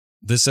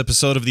This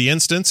episode of The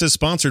Instance is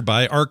sponsored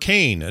by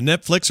Arcane, a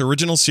Netflix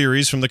original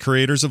series from the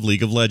creators of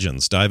League of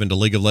Legends. Dive into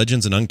League of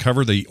Legends and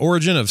uncover the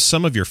origin of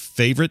some of your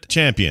favorite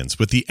champions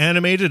with the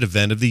animated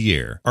event of the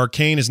year.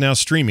 Arcane is now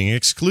streaming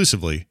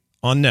exclusively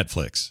on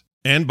Netflix.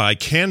 And by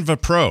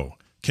Canva Pro.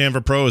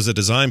 Canva Pro is a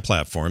design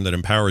platform that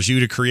empowers you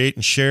to create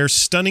and share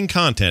stunning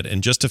content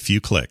in just a few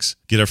clicks.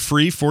 Get a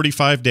free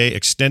 45-day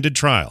extended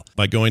trial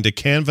by going to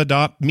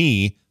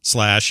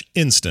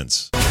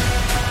canva.me/instance.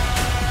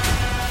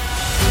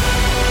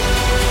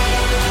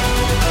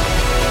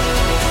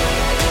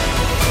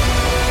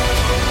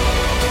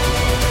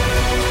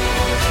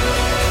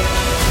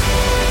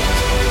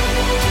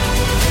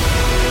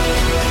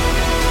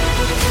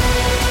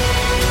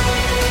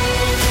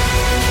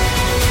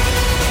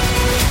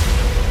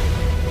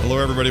 Hello,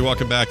 everybody.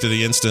 Welcome back to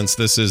The Instance.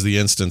 This is The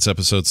Instance,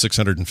 episode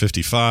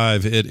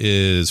 655. It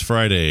is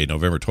Friday,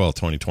 November 12th,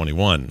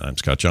 2021. I'm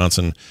Scott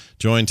Johnson,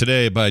 joined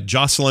today by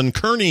Jocelyn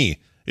Kearney.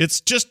 It's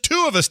just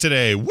two of us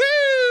today.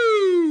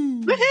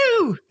 Woo!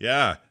 Woohoo!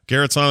 Yeah.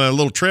 Garrett's on a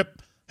little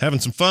trip, having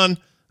some fun,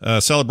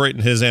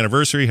 celebrating his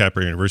anniversary.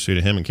 Happy anniversary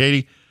to him and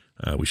Katie.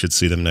 We should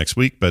see them next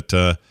week, but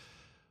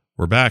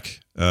we're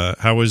back.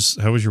 How was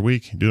your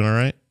week? Doing all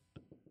right?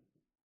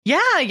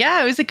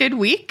 Yeah, it was a good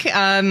week.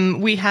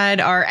 We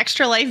had our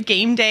Extra Life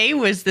game day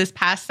was this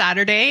past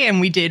Saturday, and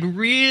we did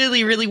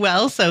really, really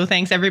well. So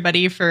thanks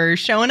everybody for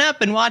showing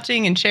up and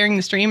watching and sharing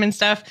the stream and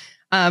stuff.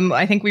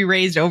 I think we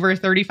raised over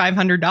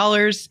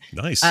 $3,500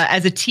 nice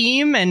as a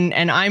team,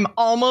 and I'm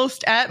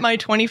almost at my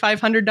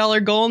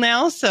 $2,500 goal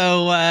now.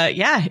 So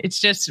it's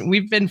just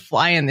we've been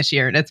flying this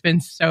year, and it's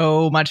been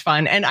so much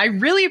fun. And I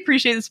really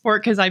appreciate the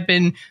support because I've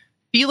been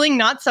feeling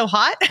not so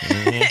hot.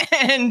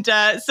 Mm-hmm. And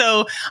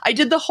so I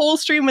did the whole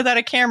stream without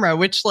a camera,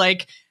 which,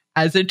 like,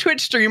 as a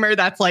Twitch streamer,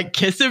 that's like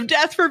kiss of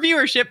death for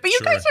viewership. But you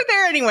guys were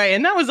there anyway,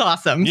 and that was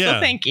awesome. Yeah. So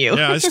thank you.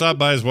 Yeah, I stopped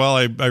by as well.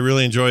 I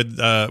really enjoyed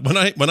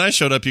when I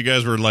showed up, you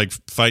guys were like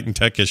fighting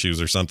tech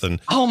issues or something.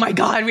 Oh my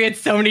God, we had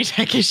so many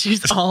tech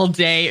issues all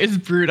day. It was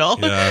brutal.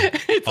 Yeah,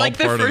 it's like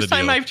the first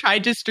time I've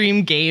tried to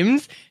stream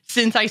games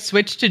since I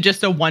switched to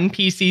just a one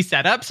PC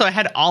setup. So I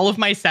had all of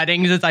my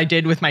settings as I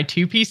did with my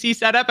two PC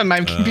setup, and my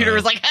computer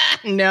was like,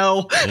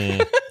 no.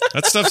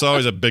 That stuff's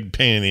always a big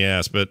pain in the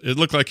ass, but it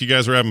looked like you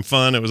guys were having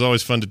fun. It was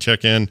always fun to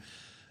check in,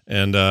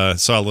 and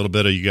saw a little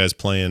bit of you guys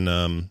playing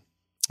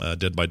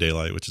Dead by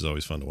Daylight, which is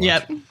always fun to watch.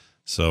 Yep.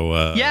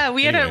 So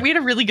we had a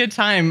really good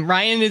time.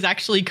 Ryan is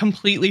actually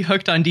completely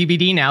hooked on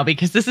DBD now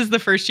because this is the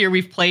first year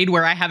we've played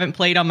where I haven't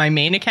played on my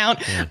main account.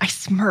 Yeah. I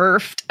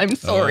smurfed. I'm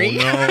sorry.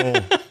 Oh no.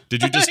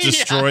 Did you just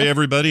destroy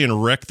everybody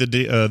and wreck the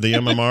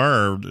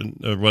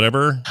MMR or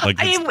whatever? Like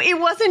it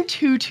wasn't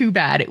too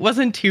bad. It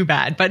wasn't too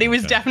bad, but it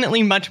was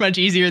definitely much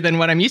easier than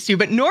what I'm used to.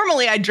 But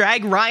normally I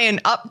drag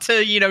Ryan up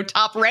to,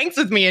 top ranks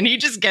with me, and he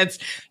just gets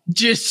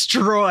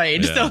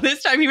destroyed. Yeah. So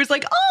this time he was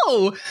like,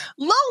 oh,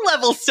 low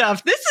level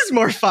stuff. This is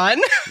more fun.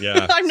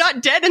 Yeah. I'm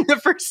not dead in the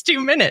first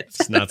 2 minutes.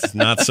 It's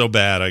not so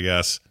bad, I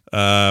guess.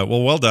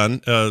 Well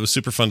done. It was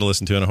super fun to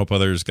listen to, and I hope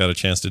others got a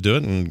chance to do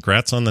it. And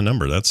congrats on the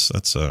number. That's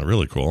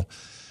really cool.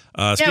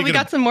 We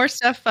got some more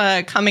stuff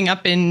coming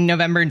up in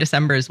November and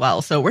December as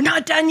well. So we're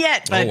not done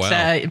yet. But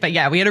but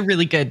yeah, we had a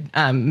really good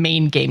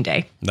main game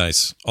day.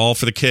 Nice. All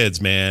for the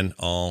kids, man.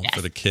 All for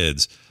the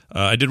kids.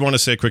 I did want to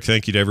say a quick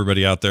thank you to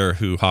everybody out there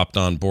who hopped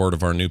on board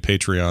of our new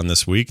Patreon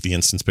this week. The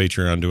Instance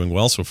Patreon doing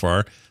well so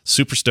far.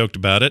 Super stoked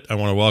about it. I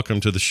want to welcome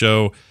to the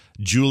show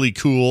Julie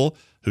Cool,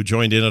 who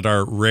joined in at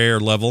our rare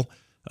level.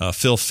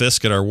 Phil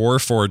Fisk at our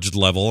Warforged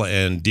level,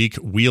 and Deke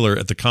Wheeler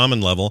at the common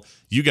level.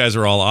 You guys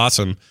are all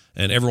awesome,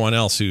 and everyone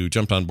else who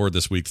jumped on board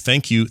this week,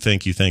 thank you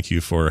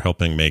for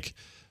helping make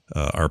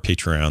our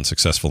Patreon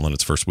successful in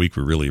its first week.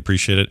 We really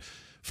appreciate it.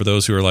 For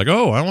those who are like,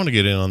 oh, I want to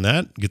get in on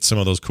that, get some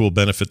of those cool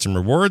benefits and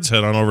rewards,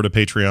 head on over to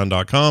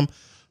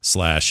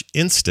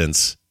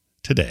patreon.com/instance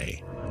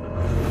today.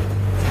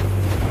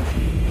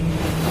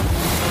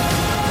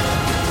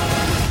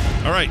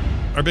 All right,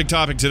 our big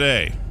topic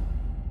today.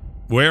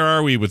 Where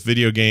are we with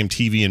video game,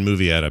 TV, and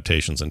movie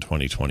adaptations in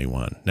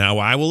 2021? Now,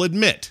 I will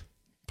admit,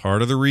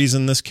 part of the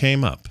reason this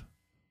came up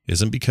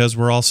isn't because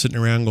we're all sitting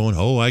around going,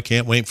 oh, I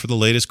can't wait for the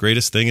latest,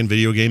 greatest thing in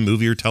video game,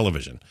 movie, or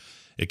television.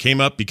 It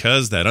came up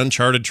because that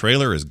Uncharted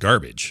trailer is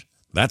garbage.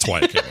 That's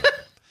why it came up.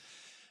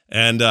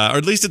 And, or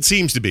at least it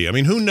seems to be. I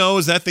mean, who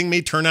knows? That thing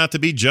may turn out to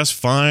be just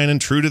fine and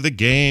true to the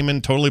game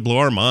and totally blow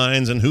our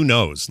minds, and who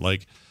knows?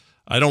 Like,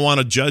 I don't want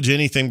to judge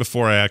anything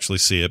before I actually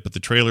see it, but the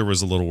trailer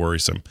was a little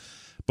worrisome.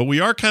 But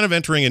we are kind of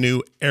entering a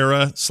new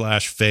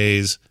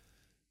era/phase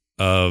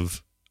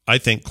of, I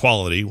think,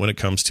 quality when it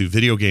comes to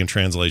video game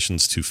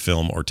translations to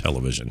film or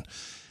television.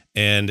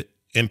 And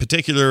in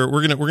particular,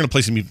 we're gonna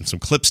play some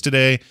clips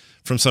today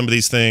from some of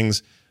these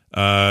things.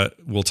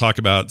 We'll talk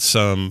about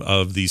some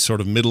of the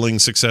sort of middling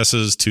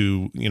successes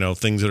to,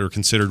 things that are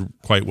considered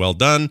quite well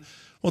done.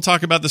 We'll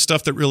talk about the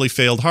stuff that really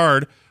failed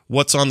hard,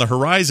 what's on the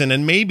horizon,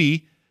 and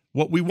maybe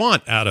what we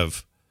want out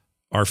of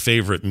our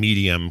favorite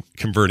medium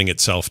converting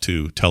itself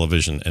to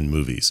television and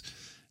movies.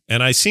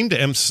 And I seem to,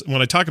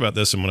 when I talk about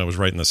this and when I was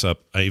writing this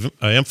up, I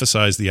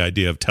emphasize the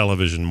idea of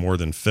television more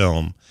than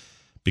film.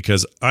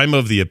 because I'm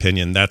of the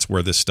opinion that's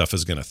where this stuff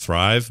is going to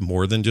thrive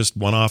more than just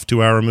one-off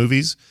 2-hour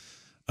movies.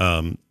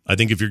 I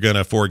think if you're going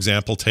to, for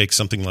example, take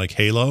something like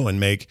Halo and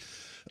make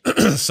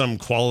some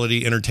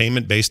quality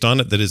entertainment based on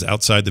it that is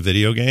outside the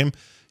video game,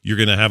 you're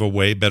going to have a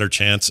way better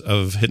chance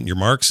of hitting your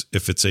marks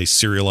if it's a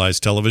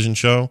serialized television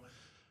show,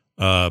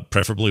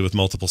 preferably with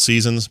multiple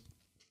seasons,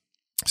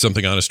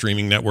 something on a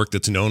streaming network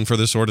that's known for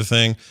this sort of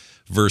thing,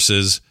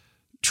 versus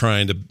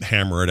trying to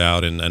hammer it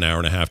out in an hour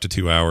and a half to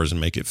 2 hours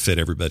and make it fit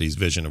everybody's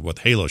vision of what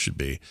Halo should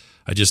be.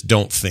 I just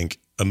don't think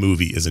a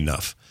movie is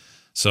enough.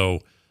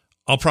 So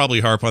I'll probably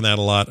harp on that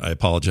a lot. I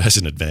apologize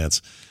in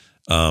advance.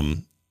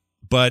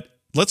 But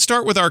let's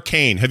start with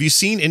Arcane. Have you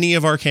seen any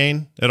of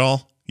Arcane at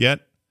all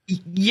yet?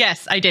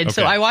 Yes, I did. Okay.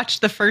 So I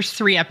watched the first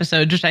 3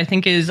 episodes, which I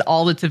think is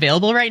all that's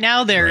available right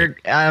now.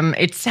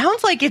 It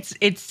sounds like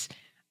it's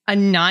a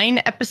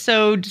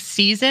 9-episode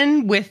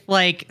season with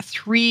like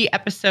 3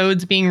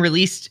 episodes being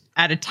released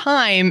at a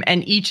time,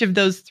 and each of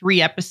those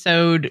 3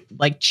 episode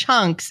like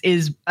chunks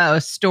is a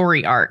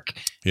story arc.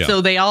 Yeah.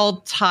 So they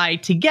all tie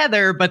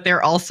together, but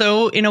they're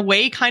also in a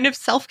way kind of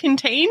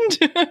self-contained.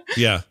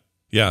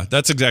 Yeah,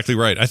 that's exactly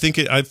right. I think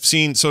I've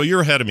seen. So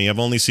you're ahead of me. I've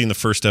only seen the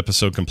first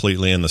episode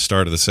completely and the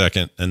start of the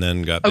second, and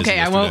then got busy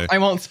yesterday. I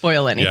won't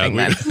spoil anything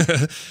then.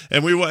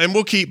 and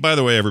we'll keep. By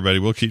the way, everybody,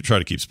 we'll try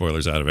to keep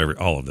spoilers out of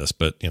all of this.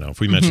 But if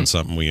we mention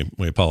something,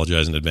 we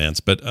apologize in advance.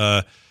 But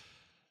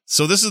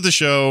so this is the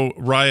show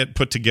Riot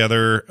put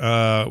together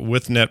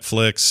with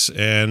Netflix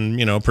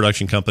and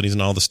production companies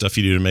and all the stuff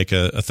you do to make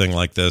a thing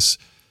like this.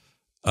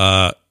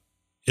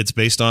 It's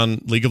based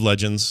on League of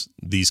Legends.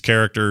 These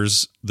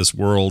characters, this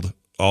world.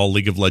 All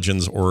League of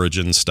Legends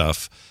origin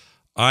stuff.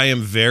 I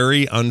am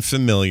very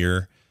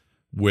unfamiliar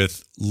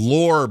with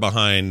lore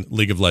behind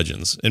League of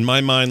Legends. In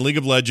my mind, League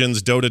of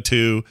Legends, Dota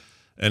 2,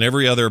 and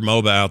every other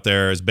MOBA out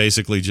there is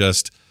basically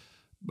just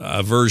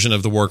a version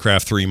of the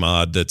Warcraft 3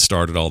 mod that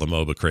started all the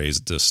MOBA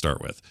craze to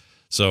start with.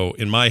 So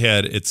in my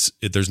head,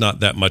 there's not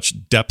that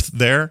much depth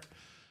there.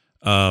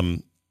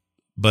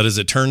 But as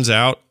it turns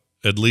out,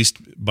 at least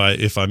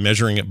if I'm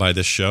measuring it by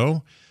this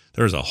show,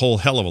 there's a whole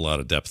hell of a lot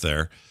of depth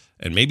there.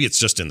 And maybe it's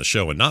just in the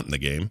show and not in the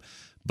game.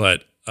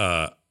 But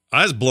I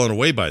was blown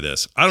away by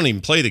this. I don't even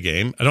play the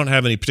game. I don't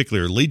have any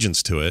particular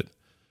allegiance to it.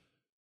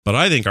 But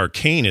I think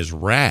Arcane is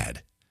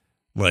rad.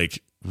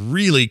 Like,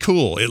 really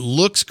cool. It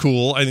looks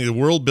cool. I think the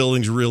world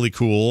building's really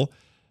cool.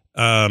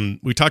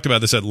 We talked about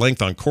this at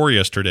length on Core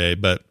yesterday,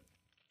 but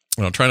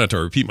I'll try not to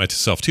repeat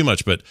myself too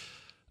much. But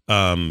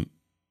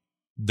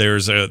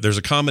there's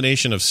a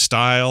combination of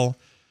style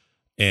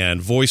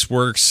and voice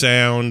work,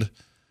 sound,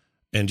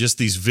 and just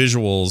these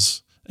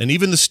visuals. And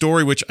even the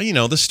story, which,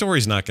 the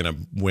story's not going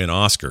to win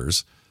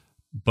Oscars,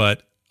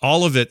 but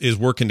all of it is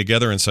working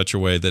together in such a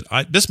way that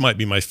this might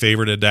be my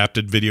favorite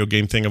adapted video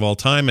game thing of all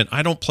time, and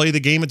I don't play the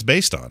game it's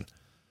based on.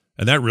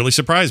 And that really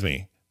surprised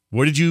me.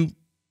 What did you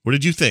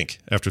think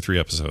after 3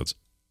 episodes?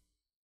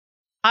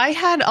 I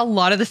had a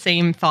lot of the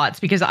same thoughts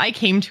because I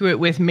came to it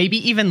with maybe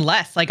even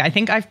less. Like, I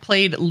think I've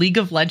played League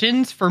of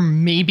Legends for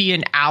maybe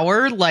an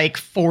hour, like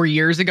 4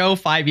 years ago,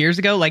 5 years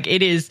ago. Like,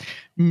 it is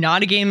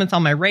not a game that's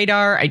on my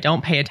radar. I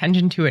don't pay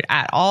attention to it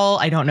at all.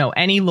 I don't know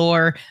any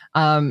lore.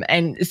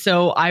 And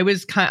so I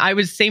was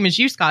same as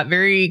you, Scott,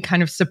 very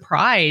kind of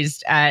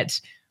surprised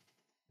at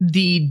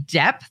the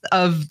depth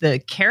of the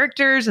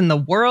characters and the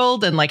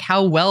world and like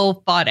how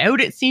well thought out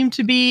it seemed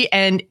to be.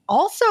 And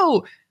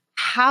also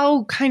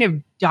how kind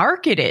of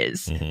dark it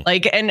is.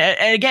 Like, and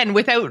again,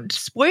 without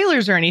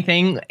spoilers or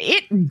anything,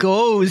 it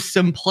goes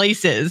some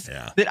places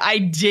that I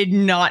did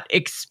not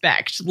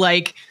expect.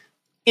 Like,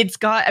 it's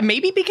got,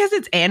 maybe because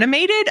it's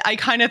animated, I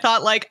kind of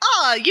thought like,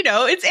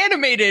 it's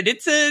animated.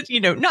 It's a,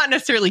 not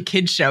necessarily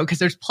kids show, because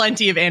there's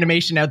plenty of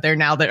animation out there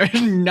now that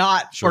are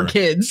not for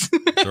kids.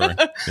 Sure.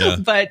 Yeah.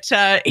 But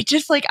it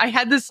just like, I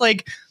had this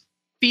like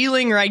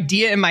feeling or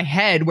idea in my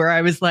head where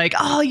I was like,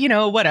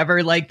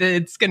 whatever, like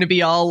it's going to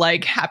be all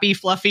like happy,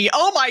 fluffy.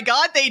 Oh my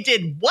God, they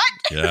did what?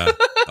 Yeah.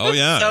 Oh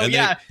yeah. So and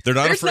yeah, they're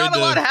not there's afraid not a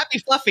lot of happy,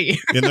 fluffy.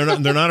 And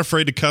they're not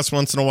afraid to cuss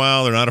once in a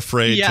while. They're not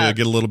afraid to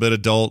get a little bit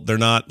adult. They're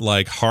not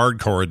like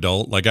hardcore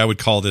adult. Like, I would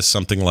call this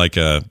something like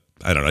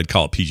I'd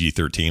call it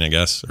PG-13, I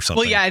guess, or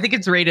something. Well, yeah, I think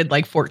it's rated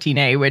like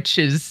 14A, which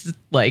is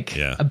like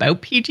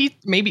about PG,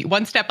 maybe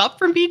one step up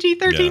from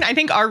PG-13. Yeah. I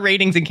think our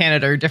ratings in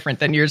Canada are different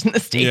than yours in the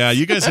States. Yeah,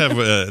 you guys have,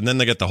 and then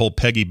they got the whole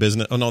Peggy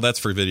business. Oh no, that's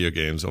for video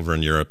games over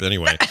in Europe.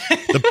 Anyway,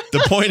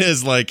 the point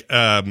is like,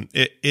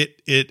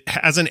 it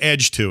has an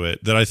edge to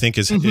it that I think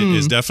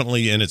is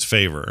definitely in its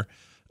favor.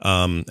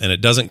 And it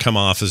doesn't come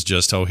off as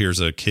just, here's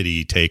a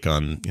kiddie take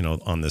on,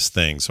 on this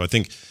thing. So I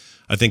think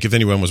if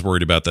anyone was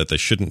worried about that, they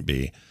shouldn't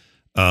be.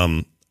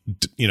 I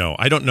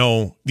don't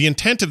know. The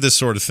intent of this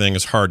sort of thing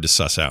is hard to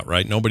suss out,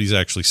 right? Nobody's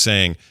actually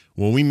saying,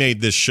 well, we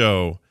made this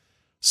show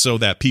so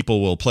that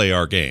people will play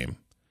our game.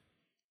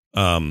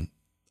 One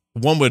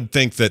would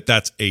think that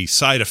that's a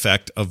side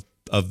effect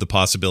of the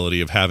possibility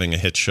of having a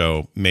hit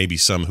show. Maybe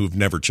some who've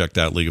never checked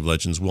out League of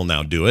Legends will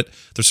now do it.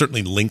 There's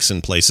certainly links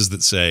in places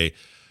that say,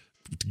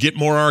 get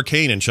more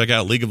Arcane and check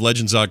out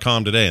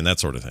leagueoflegends.com today and that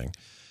sort of thing.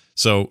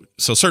 So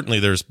certainly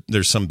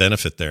there's some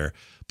benefit there.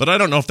 But I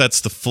don't know if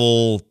that's the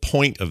full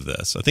point of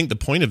this. I think the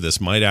point of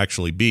this might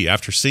actually be,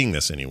 after seeing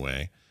this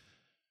anyway,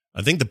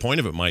 I think the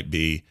point of it might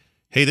be,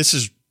 hey, this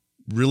is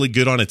really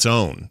good on its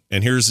own,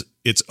 and here's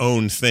its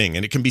own thing,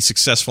 and it can be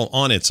successful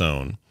on its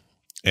own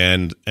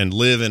and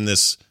live in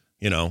this,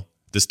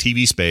 this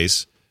TV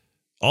space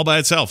all by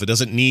itself. It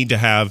doesn't need to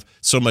have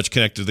so much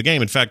connected to the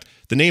game. In fact,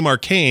 the name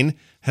Arcane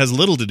has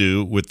little to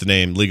do with the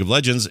name League of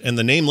Legends, and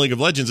the name League of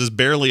Legends is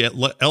barely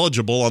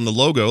eligible on the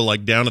logo,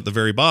 like down at the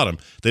very bottom.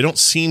 They don't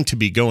seem to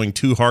be going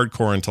too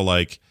hardcore into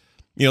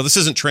this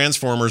isn't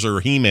Transformers or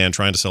He-Man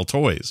trying to sell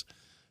toys.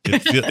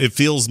 It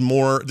feels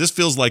more, this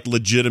feels like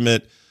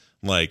legitimate,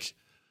 like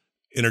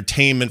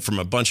entertainment from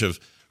a bunch of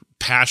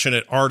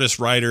passionate artists,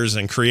 writers,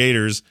 and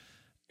creators.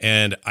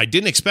 And I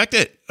didn't expect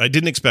it. I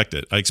don't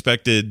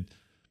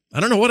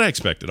know what I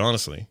expected,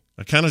 honestly.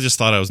 I kind of just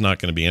thought I was not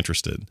going to be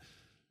interested.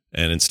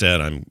 And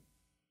instead, I'm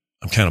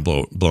kind of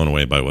blown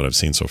away by what I've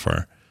seen so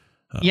far.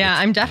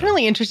 I'm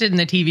definitely interested in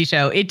the TV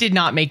show. It did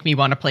not make me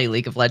want to play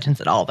League of Legends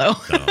at all, though.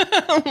 No.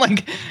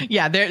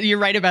 You're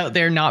right about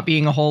there not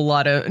being a whole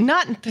lot of,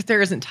 not that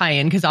there isn't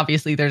tie-in, because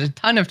obviously there's a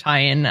ton of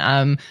tie-in.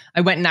 I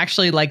went and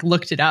actually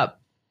looked it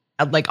up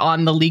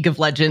on the League of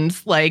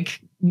Legends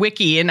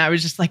wiki, and I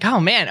was just like, oh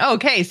man,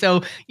 okay,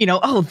 so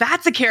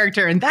that's a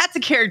character, and that's a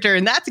character,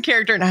 and that's a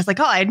character, and I was like,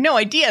 oh, I had no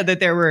idea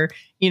that there were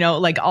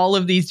all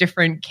of these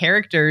different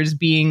characters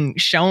being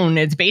shown.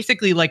 It's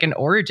basically like an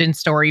origin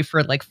story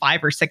for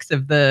 5 or 6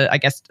 of the, I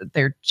guess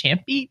they're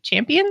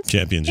champions,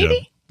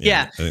 maybe?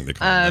 Yeah. I think they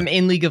call them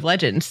in League of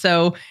Legends.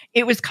 So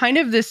it was kind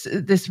of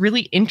this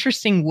really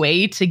interesting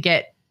way to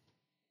get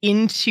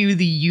into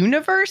the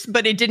universe,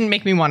 but it didn't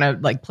make me want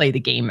to play the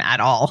game at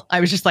all.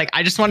 I was just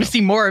I just want to see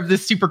more of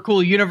this super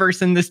cool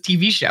universe in this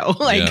TV show.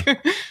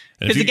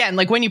 Because again,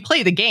 when you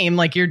play the game,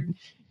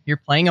 you're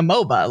playing a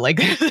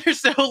MOBA.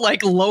 There's no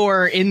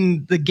lore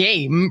in the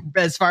game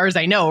as far as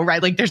I know,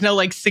 right? There's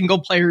no single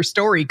player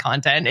story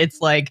content.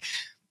 It's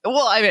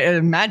I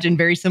imagine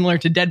very similar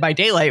to Dead by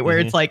Daylight, where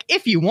it's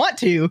if you want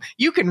to,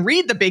 you can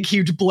read the big,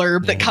 huge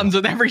blurb that comes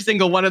with every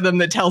single one of them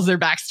that tells their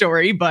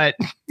backstory. But,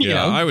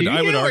 I would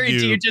argue, or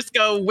do you just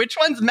go, which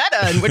one's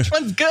meta and which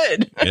one's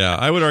good? Yeah,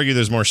 I would argue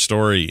there's more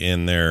story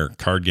in their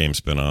card game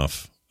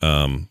spinoff.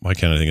 Why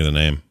can't I think of the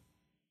name?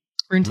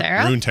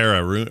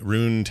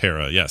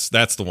 Runeterra. Yes,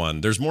 that's the one.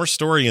 There's more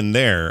story in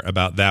there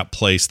about that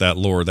place, that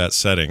lore, that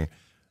setting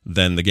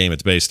than the game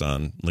it's based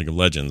on, League of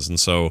Legends. And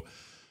so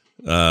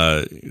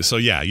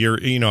yeah, I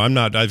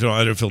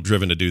don't feel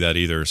driven to do that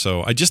either.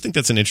 So I just think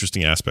that's an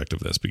interesting aspect of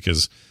this,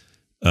 because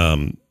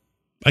I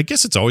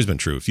guess it's always been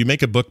true. If you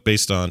make a book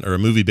or a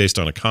movie based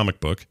on a comic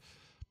book,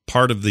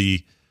 part of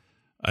the,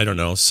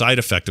 side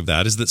effect of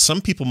that is that some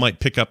people might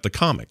pick up the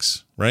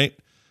comics, right?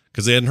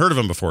 Because they hadn't heard of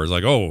them before. It's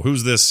oh,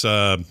 who's this?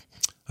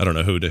 I don't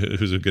know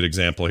who's a good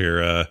example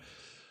here.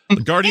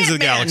 Guardians of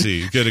the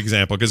Galaxy, good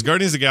example. Because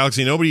Guardians of the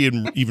Galaxy, nobody had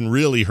even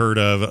really heard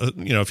of.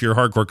 If you're a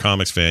hardcore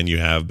comics fan, you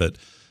have, but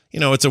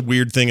it's a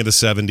weird thing of the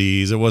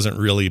 70s. It wasn't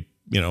really,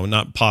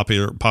 not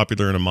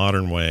popular in a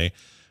modern way.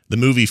 The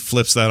movie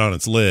flips that on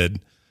its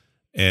lid,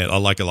 and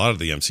like a lot of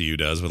the MCU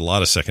does with a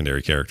lot of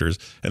secondary characters.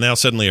 And now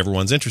suddenly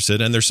everyone's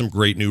interested, and there's some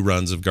great new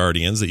runs of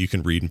Guardians that you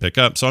can read and pick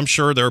up. So I'm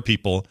sure there are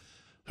people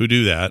who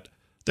do that.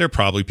 There are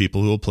probably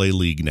people who will play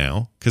League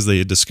now because they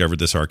had discovered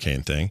this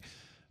Arcane thing.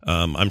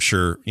 I'm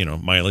sure,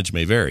 mileage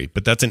may vary,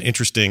 but that's an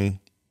interesting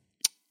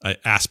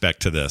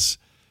aspect to this,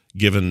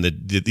 given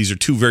that these are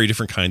two very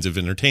different kinds of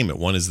entertainment.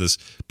 One is this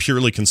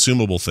purely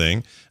consumable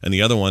thing, and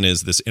the other one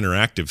is this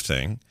interactive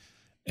thing.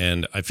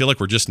 And I feel like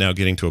we're just now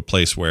getting to a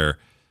place where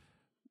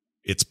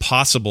it's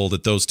possible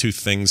that those two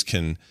things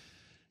can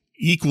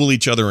equal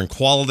each other in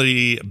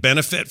quality,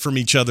 benefit from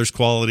each other's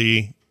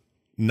quality,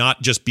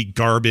 not just be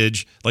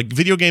garbage.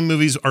 Video game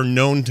movies are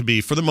known to be,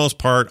 for the most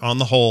part, on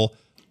the whole,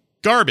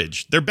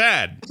 garbage. They're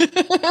bad.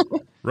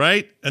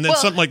 Right? And then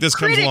something like this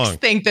comes along.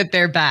 Critics think that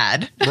they're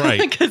bad.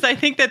 Right. Because I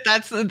think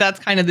that's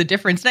kind of the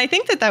difference. And I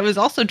think that was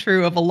also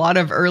true of a lot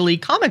of early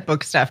comic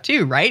book stuff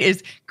too, right?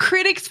 Is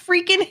critics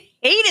freaking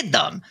hated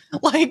them.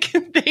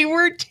 They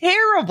were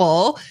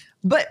terrible,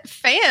 but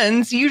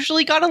fans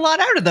usually got a lot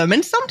out of them.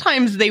 And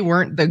sometimes they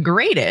weren't the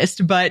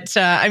greatest, but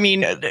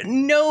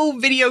no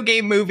video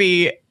game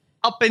movie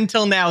up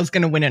until now is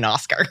going to win an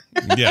Oscar.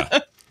 Yeah,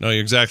 no,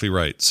 you're exactly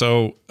right.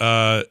 So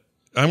I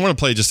want to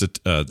play just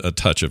a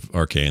touch of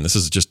Arcane. This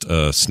is just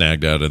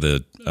snagged out of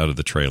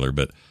the trailer,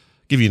 but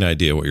give you an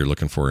idea what you're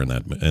looking for in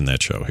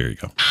that show. Here you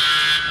go.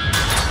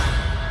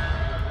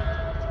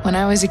 When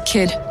I was a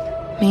kid,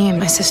 me and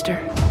my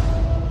sister,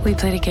 we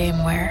played a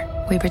game where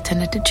we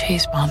pretended to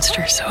chase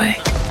monsters away.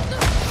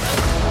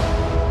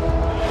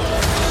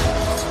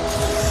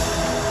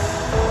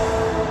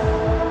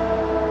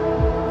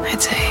 I'd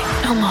say,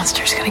 no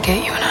monster's gonna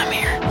get you when I'm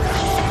here.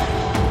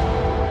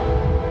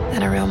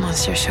 Then a real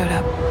monster showed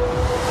up.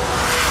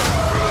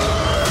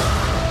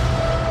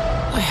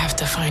 I have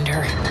to find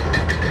her.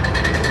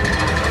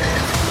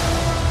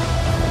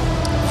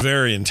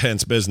 Very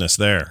intense business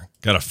there.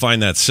 Got to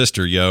find that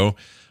sister, yo.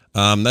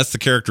 That's the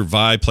character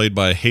Vi, played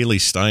by Haley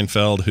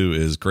Steinfeld, who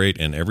is great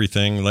in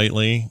everything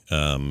lately.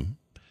 I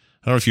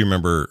don't know if you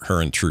remember her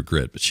in True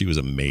Grit, but she was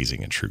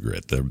amazing in True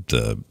Grit.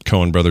 The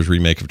Coen Brothers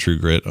remake of True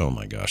Grit. Oh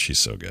my gosh, she's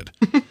so good.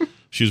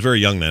 She was very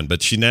young then,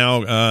 but she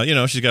now,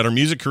 she's got her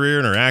music career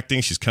and her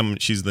acting. She's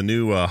the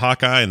new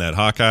Hawkeye in that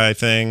Hawkeye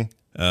thing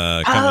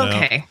coming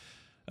out.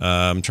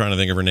 I'm trying to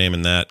think of her name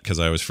in that because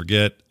I always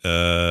forget.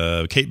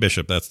 Kate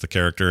Bishop, that's the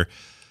character.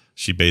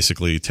 She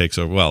basically takes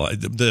over. Well,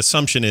 the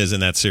assumption is in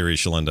that series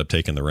she'll end up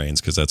taking the reins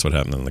because that's what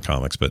happened in the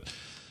comics. But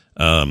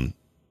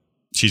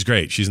she's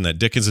great. She's in that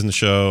Dickens in the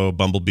show.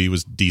 Bumblebee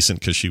was decent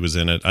because she was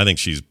in it. I think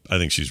she's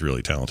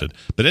really talented.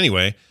 But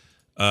anyway,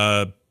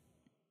 that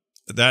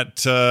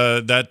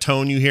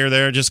tone you hear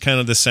there, just kind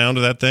of the sound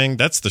of that thing,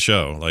 that's the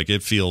show. Like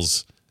it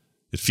feels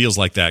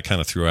like that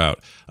kind of throughout.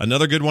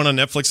 Another good one on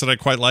Netflix that I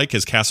quite like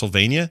is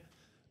Castlevania.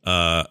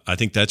 I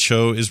think that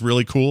show is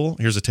really cool.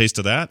 Here's a taste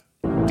of that.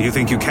 Do you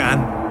think you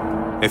can?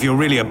 If you're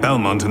really a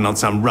Belmont and not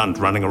some runt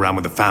running around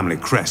with a family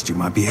crest, you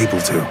might be able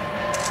to.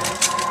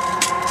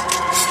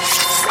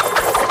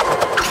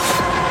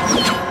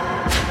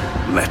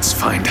 Let's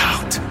find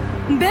out.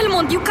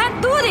 Belmont, you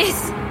can't do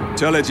this!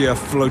 Tell it to your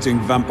floating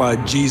vampire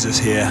Jesus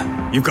here.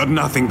 You've got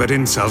nothing but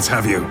insults,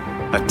 have you?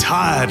 A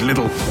tired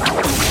little...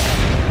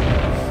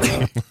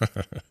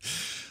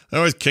 They're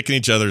always kicking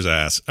each other's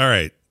ass. All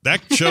right.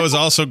 That show is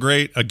also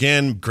great.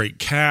 Again, great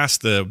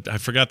cast. I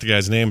forgot the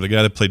guy's name. The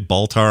guy that played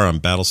Baltar on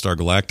Battlestar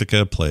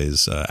Galactica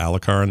plays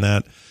Alucard in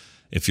that.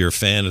 If you're a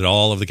fan at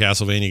all of the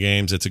Castlevania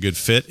games, it's a good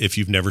fit. If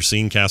you've never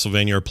seen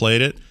Castlevania or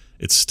played it,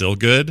 it's still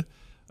good.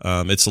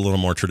 It's a little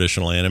more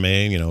traditional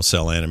anime,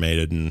 cell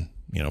animated and,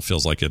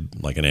 feels like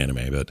an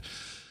anime. But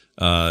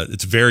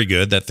it's very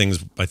good. That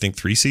thing's, I think,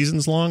 3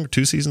 seasons long,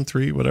 2 seasons,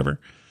 3, whatever.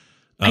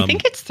 I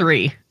think it's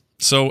 3.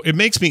 So it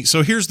makes me.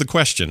 So here's the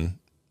question.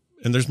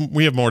 And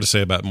we have more to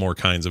say about more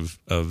kinds of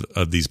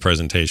these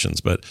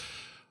presentations, but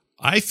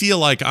I feel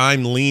like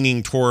I'm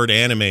leaning toward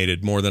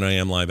animated more than I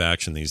am live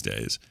action these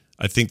days.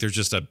 I think there's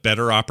just a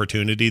better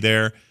opportunity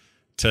there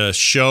to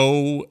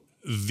show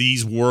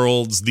these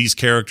worlds, these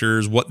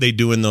characters, what they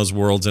do in those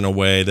worlds in a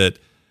way that,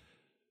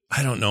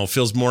 I don't know,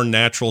 feels more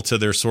natural to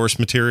their source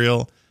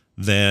material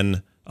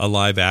than a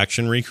live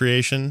action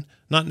recreation.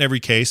 Not in every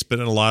case, but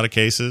in a lot of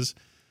cases.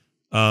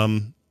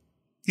 You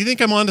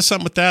think I'm onto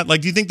something with that? Like,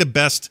 do you think the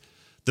best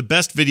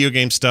video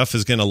game stuff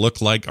is going to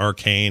look like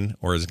Arcane,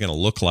 or is it going to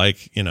look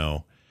like,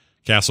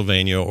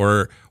 Castlevania,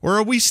 or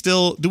are we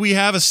still, do we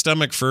have a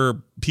stomach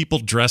for people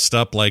dressed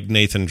up like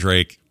Nathan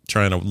Drake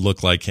trying to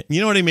look like him?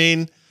 You know what I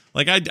mean?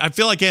 Like, I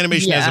feel like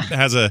animation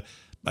has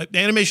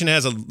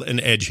an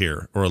edge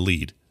here, or a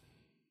lead.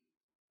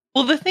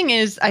 Well, the thing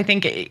is, I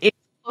think it's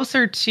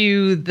closer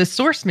to the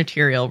source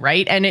material,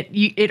 right? And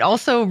it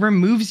also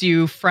removes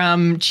you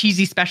from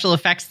cheesy special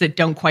effects that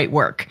don't quite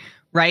work.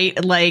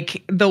 Right?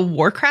 Like the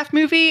Warcraft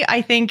movie,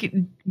 I think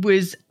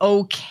was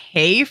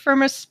okay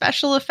from a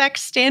special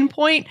effects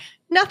standpoint.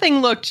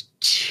 Nothing looked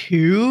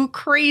too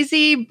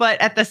crazy,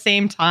 but at the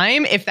same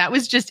time, if that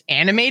was just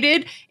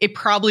animated, it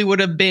probably would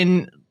have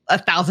been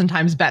 1,000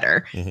 times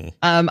better. Mm-hmm.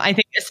 I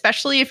think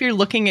especially if you're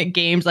looking at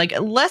games like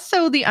less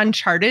so the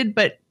Uncharted,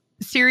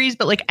 series,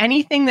 but like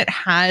anything that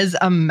has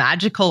a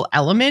magical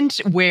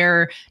element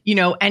where,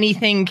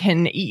 anything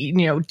can,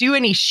 do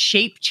any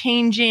shape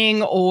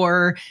changing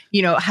or,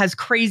 has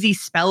crazy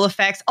spell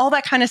effects, all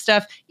that kind of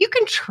stuff. You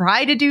can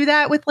try to do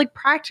that with like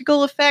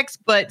practical effects,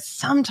 but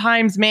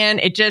sometimes, man,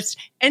 it just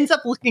ends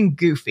up looking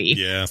goofy.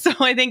 Yeah. So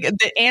I think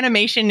the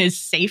animation is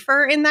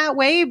safer in that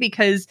way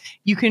because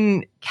you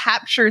can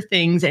capture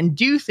things and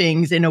do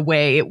things in a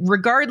way,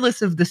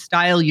 regardless of the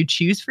style you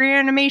choose for your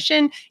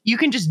animation, you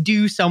can just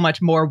do so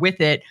much more with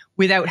it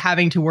without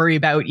having to worry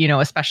about,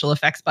 a special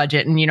effects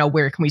budget and,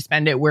 where can we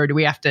spend it? Where do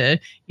we have to,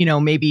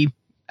 maybe,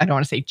 I don't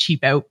want to say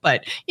cheap out,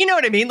 but you know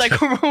what I mean? Like,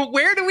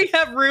 where do we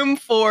have room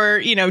for,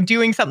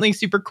 doing something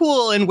super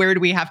cool? And where do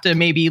we have to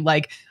maybe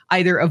like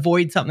either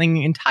avoid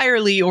something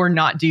entirely or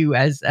not do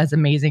as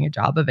amazing a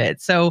job of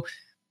it? So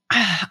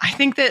I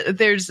think that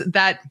there's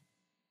that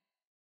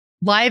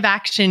live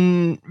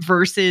action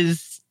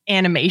versus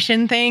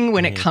animation thing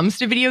when it comes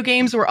to video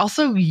games. We're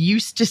also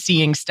used to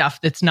seeing stuff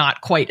that's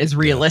not quite as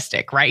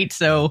realistic, right?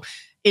 So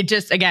it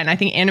just, again, I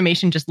think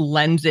animation just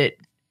lends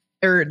it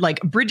or like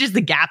bridges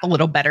the gap a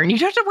little better. And you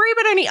don't have to worry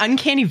about any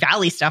uncanny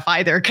valley stuff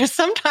either. Cause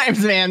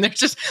sometimes, man, there's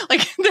just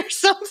like, there's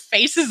some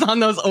faces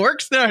on those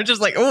orcs that are just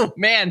like, oh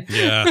man,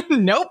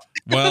 nope.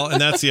 Well, and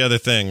that's the other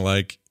thing.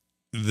 Like,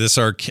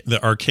 the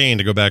Arcane,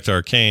 to go back to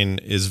Arcane,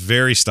 is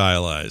very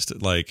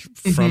stylized. Like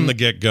from the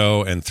get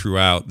go and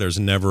throughout, there's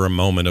never a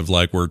moment of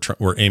like we're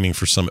aiming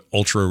for some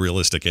ultra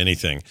realistic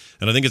anything.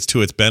 And I think it's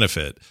to its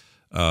benefit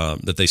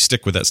that they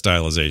stick with that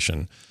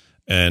stylization.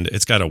 And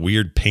it's got a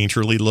weird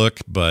painterly look,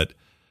 but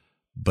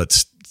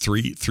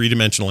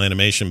three-dimensional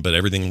animation, but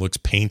everything looks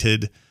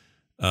painted.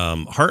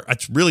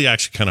 It's really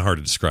actually kind of hard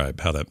to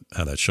describe how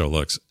that show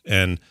looks.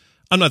 And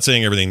I'm not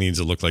saying everything needs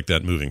to look like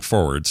that moving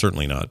forward,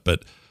 certainly not,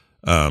 but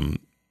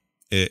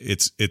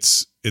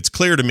it's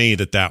clear to me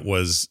that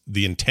was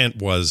the intent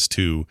was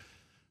to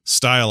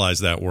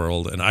stylize that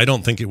world, and I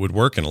don't think it would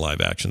work in a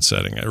live action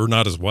setting, or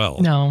not as well.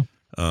 No.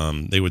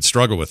 They would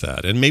struggle with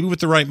that. And maybe with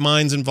the right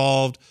minds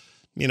involved,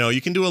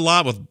 you can do a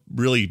lot with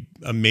really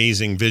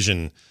amazing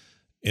vision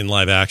in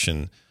live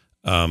action.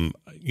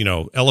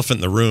 Elephant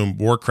in the room,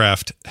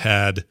 Warcraft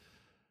had,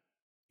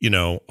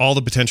 all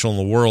the potential in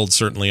the world,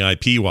 certainly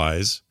IP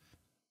wise.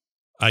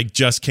 I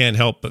just can't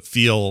help but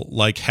feel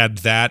like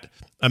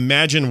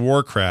imagine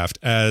Warcraft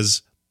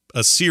as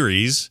a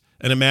series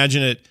and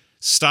imagine it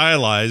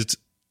stylized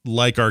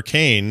like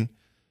Arcane,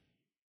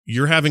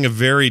 you're having a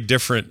very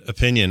different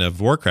opinion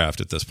of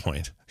Warcraft at this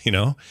point.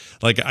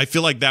 Like I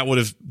feel like that would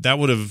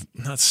have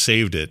not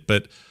saved it,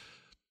 but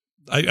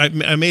I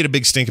made a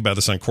big stink about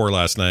this on Core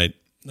last night.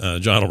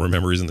 John will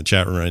remember, he's in the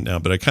chat room right now,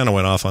 but I kind of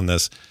went off on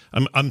this.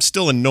 I'm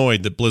still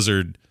annoyed that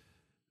Blizzard,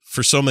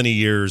 for so many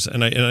years,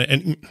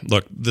 and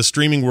look, the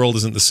streaming world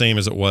isn't the same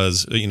as it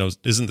was,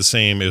 isn't the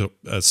same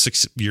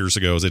 6 years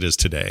ago as it is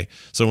today.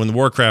 So when the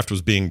Warcraft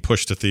was being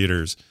pushed to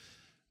theaters,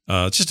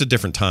 it's just a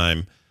different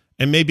time.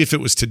 And maybe if it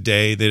was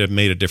today, they'd have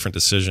made a different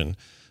decision.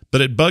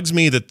 But it bugs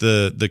me that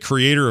the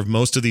creator of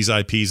most of these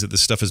IPs that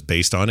this stuff is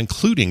based on,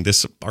 including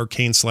this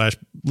Arcane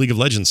 / League of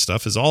Legends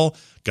stuff, is all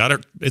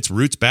got its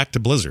roots back to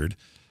Blizzard.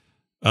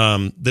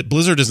 That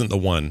Blizzard isn't the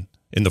one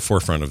in the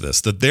forefront of this,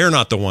 that they're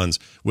not the ones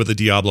with a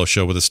Diablo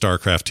show, with a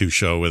StarCraft 2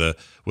 show, with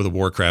a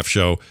Warcraft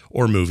show,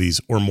 or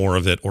movies, or more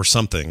of it, or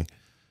something.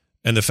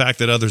 And the fact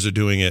that others are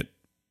doing it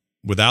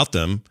without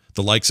them,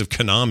 the likes of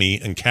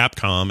Konami and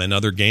Capcom and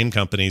other game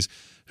companies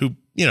who,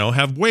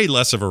 have way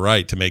less of a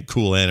right to make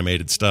cool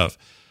animated stuff.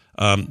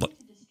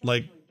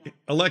 Like,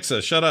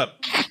 Alexa, shut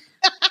up.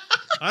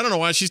 I don't know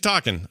why she's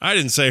talking. I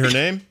didn't say her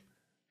name.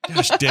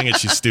 Gosh dang it,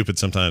 she's stupid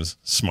sometimes.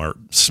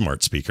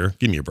 Smart speaker.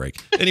 Give me a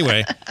break.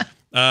 Anyway,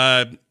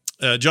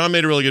 John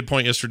made a really good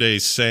point yesterday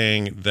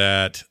saying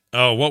that,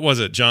 what was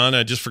it, John?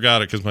 I just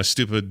forgot it because my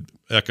stupid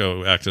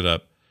echo acted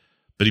up.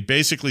 But he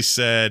basically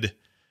said,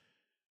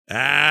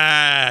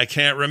 I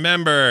can't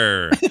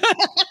remember.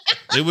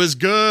 It was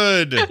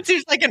good. It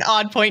seems like an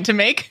odd point to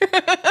make.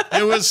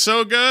 It was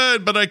so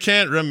good, but I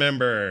can't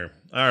remember.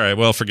 All right,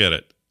 well, forget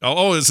it.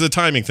 Oh, it's the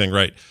timing thing,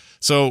 right?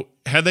 So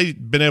had they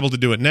been able to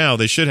do it now,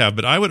 they should have.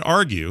 But I would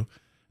argue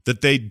that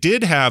they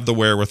did have the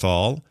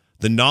wherewithal,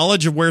 the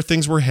knowledge of where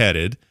things were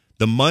headed,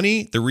 the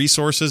money, the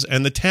resources,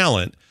 and the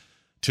talent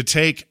to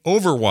take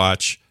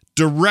Overwatch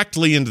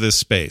directly into this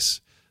space.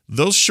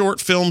 Those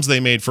short films they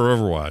made for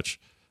Overwatch,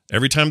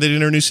 every time they'd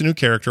introduce a new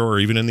character, or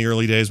even in the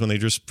early days when they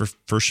just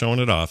first showing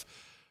it off,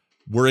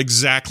 were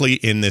exactly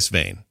in this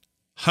vein.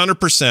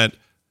 100%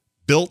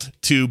 built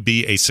to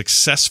be a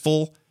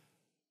successful,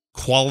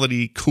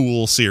 quality,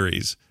 cool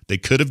series. They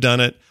could have done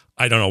it.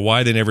 I don't know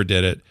why they never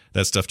did it.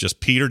 That stuff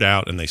just petered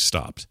out and they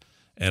stopped.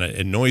 And it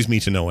annoys me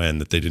to no end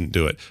that they didn't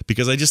do it,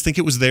 because I just think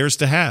it was theirs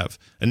to have.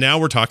 And now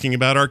we're talking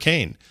about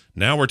Arcane.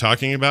 Now we're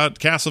talking about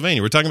Castlevania.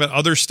 We're talking about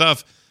other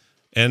stuff,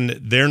 and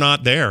they're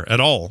not there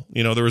at all.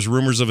 There was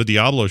rumors of a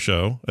Diablo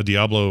show, a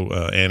Diablo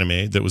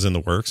anime that was in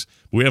the works.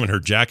 We haven't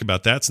heard jack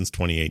about that since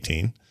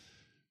 2018.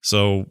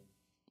 So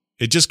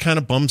it just kind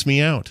of bums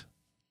me out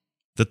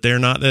that they're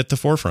not at the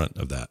forefront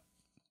of that.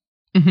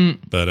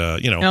 Mm-hmm.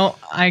 But, no,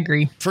 I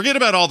agree. Forget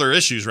about all their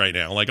issues right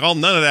now. Like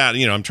none of that,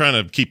 I'm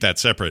trying to keep that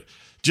separate.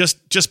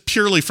 Just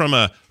purely from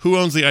who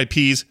owns the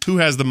IPs, who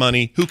has the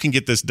money, who can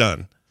get this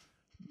done.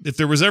 If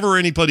there was ever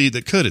anybody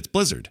that could, it's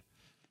Blizzard.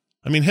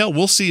 I mean, hell,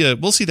 we'll see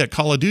that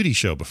Call of Duty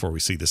show before we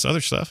see this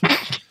other stuff.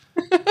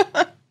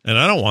 And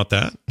I don't want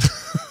that.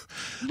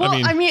 Well,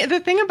 I mean, the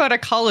thing about a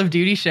Call of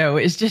Duty show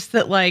is just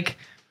that, like,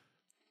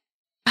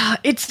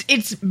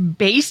 it's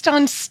based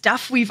on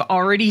stuff we've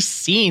already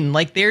seen.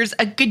 Like, there's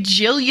a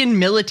gajillion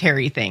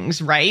military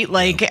things, right?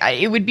 Like,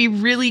 it would be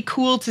really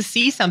cool to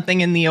see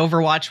something in the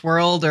Overwatch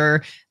world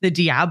or the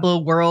Diablo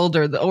world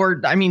or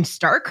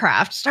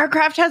StarCraft.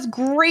 StarCraft has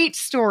great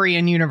story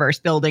and universe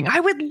building. I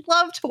would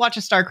love to watch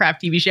a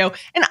StarCraft TV show,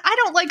 and I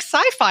don't like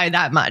sci-fi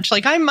that much.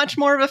 Like, I'm much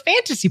more of a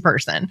fantasy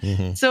person.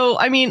 Mm-hmm. So,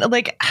 I mean,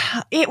 like,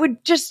 it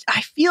would just,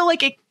 I feel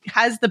like it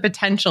has the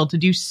potential to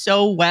do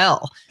so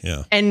well.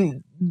 Yeah.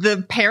 And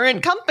the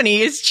parent company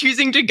is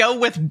choosing to go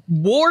with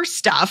war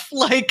stuff.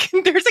 Like,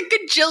 there's a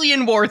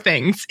gajillion war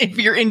things if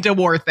you're into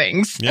war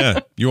things.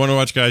 Yeah. You want to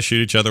watch guys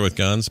shoot each other with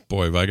guns?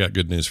 Boy, have I got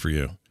good news for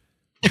you.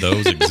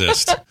 Those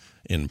exist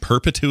in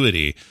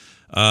perpetuity.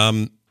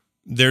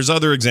 There's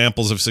other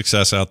examples of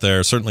success out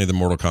there. Certainly the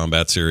Mortal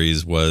Kombat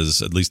series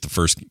was, at least the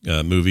first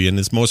movie, and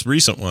this most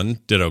recent one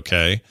did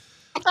okay.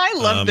 I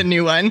loved the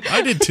new one.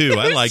 I did too.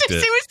 I liked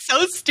it. It was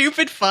so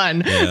stupid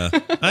fun. Yeah,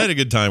 I had a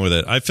good time with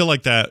it. I feel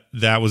like that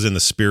was in the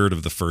spirit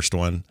of the first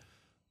one,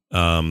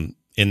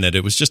 in that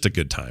it was just a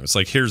good time. It's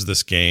like, here's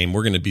this game.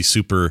 We're going to be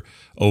super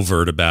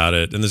overt about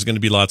it, and there's going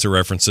to be lots of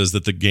references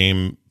that the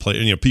game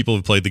people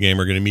who played the game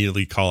are going to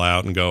immediately call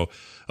out and go,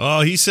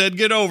 "Oh, he said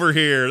get over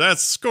here.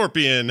 That's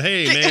Scorpion.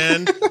 Hey,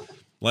 man."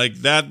 Like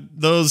that,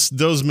 those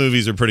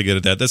movies are pretty good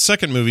at that. The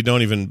second movie,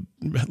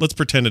 let's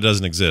pretend it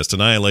doesn't exist.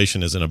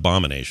 Annihilation is an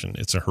abomination.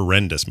 It's a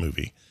horrendous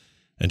movie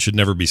and should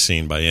never be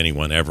seen by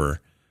anyone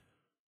ever.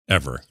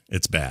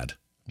 It's bad.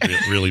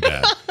 Really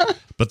bad.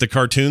 But the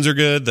cartoons are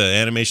good. The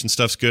animation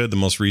stuff's good. The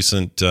most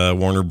recent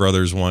Warner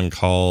Brothers one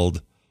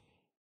called,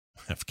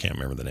 I can't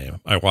remember the name.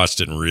 I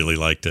watched it and really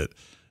liked it.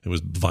 It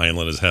was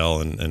violent as hell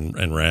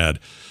and rad.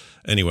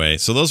 Anyway,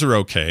 so those are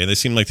okay. They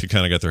seem like they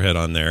kind of got their head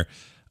on there.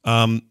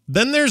 Then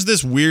there's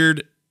this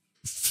weird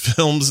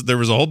films. There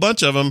was a whole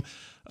bunch of them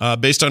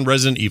based on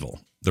Resident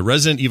Evil, the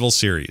Resident Evil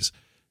series.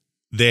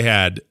 They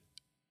had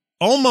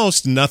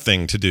almost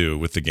nothing to do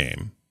with the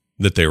game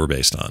that they were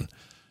based on.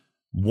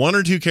 One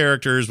or two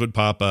characters would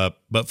pop up,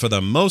 but for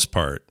the most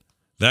part,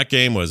 that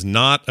game was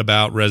not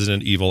about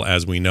Resident Evil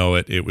as we know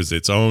it. It was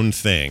its own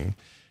thing,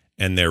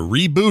 and they're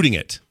rebooting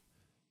it.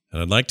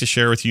 And I'd like to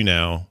share with you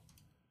now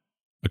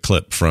a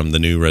clip from the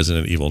new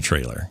Resident Evil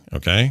trailer,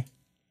 okay?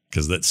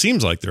 Because that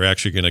seems like they're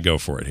actually going to go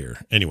for it here.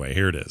 Anyway,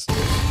 here it is.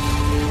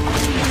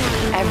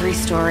 Every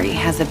story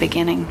has a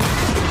beginning.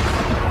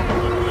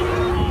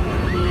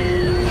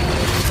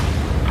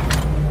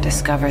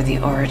 Discover the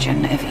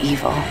origin of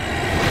evil.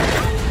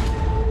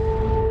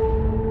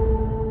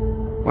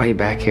 Why are you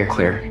back here,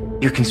 Claire?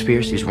 Your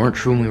conspiracies weren't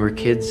true when we were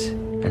kids.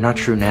 They're not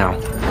true now.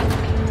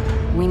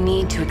 We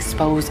need to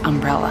expose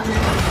Umbrella.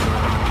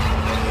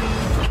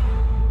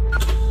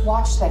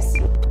 Watch this.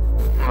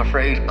 I'm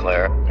afraid,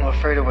 Claire. I'm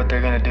afraid of what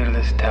they're going to do to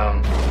this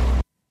town.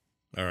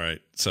 All right,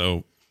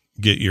 so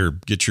get your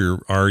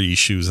RE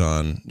shoes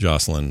on,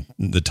 Jocelyn.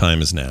 The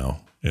time is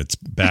now. It's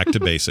back to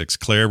basics.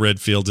 Claire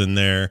Redfield's in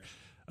there.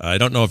 I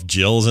don't know if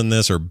Jill's in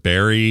this or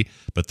Barry,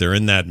 but they're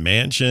in that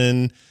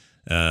mansion.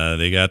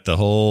 They got the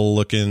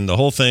whole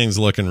thing's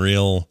looking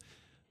real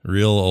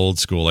old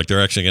school. Like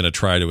they're actually going to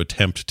try to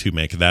attempt to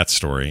make that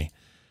story.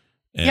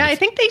 And I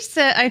think they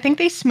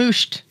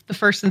smooshed the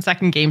first and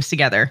second games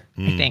together.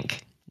 I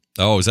think.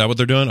 Oh, is that what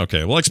they're doing?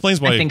 Okay. Well,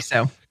 explains why. I think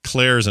so.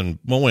 Claire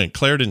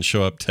didn't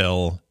show up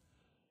till,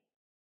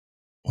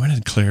 when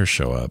did Claire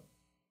show up?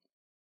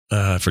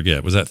 I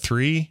forget. Was that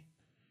 3?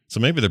 So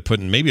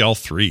maybe all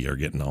 3 are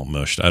getting all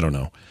mushed. I don't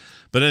know.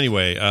 But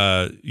anyway,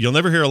 you'll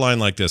never hear a line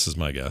like this is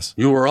my guess.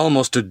 You were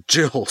almost a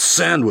Jill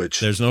sandwich.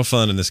 There's no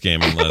fun in this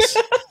game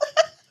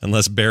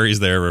unless Barry's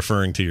there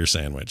referring to your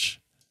sandwich.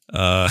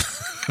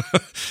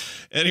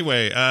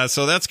 Anyway,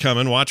 so that's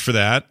coming. Watch for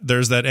that.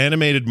 There's that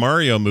animated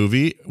Mario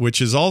movie,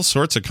 which is all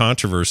sorts of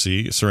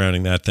controversy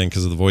surrounding that thing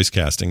because of the voice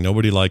casting.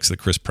 Nobody likes that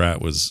Chris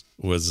Pratt was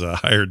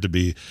hired to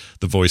be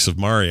the voice of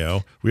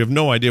Mario. We have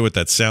no idea what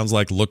that sounds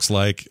like, looks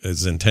like,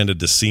 is intended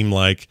to seem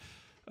like.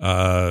 We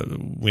don't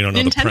know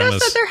Nintendo the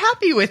premise. said they're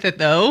happy with it,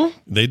 though.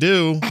 They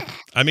do.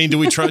 I mean, are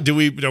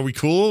we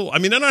cool? I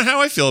mean, I don't know how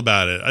I feel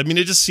about it. I mean,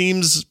 it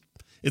seems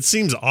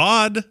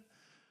odd.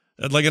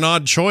 Like an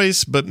odd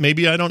choice, but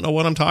maybe I don't know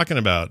what I'm talking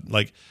about.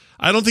 Like,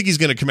 I don't think he's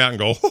going to come out and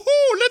go,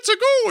 "Oh, let's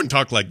go," and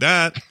talk like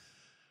that.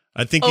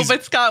 I think.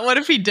 But Scott, what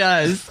if he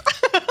does?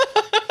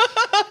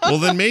 Well,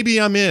 then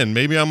maybe I'm in.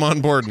 Maybe I'm on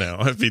board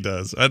now if he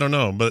does. I don't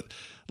know, but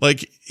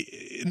like,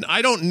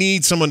 I don't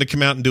need someone to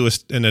come out and do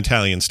an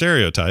Italian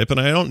stereotype, and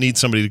I don't need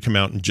somebody to come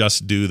out and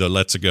just do the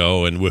 "let's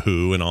go" and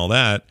 "woohoo" and all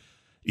that.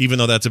 Even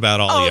though that's about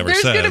all he ever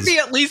says. There's going to be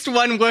at least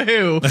one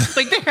woohoo.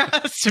 Like there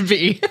has to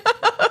be.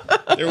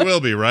 There will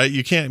be, right?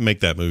 You can't make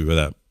that movie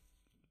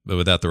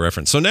without the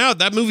reference. So now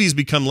that movie's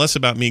become less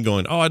about me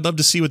going, oh, I'd love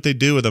to see what they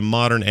do with a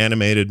modern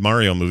animated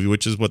Mario movie,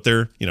 which is what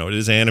it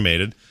is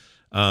animated.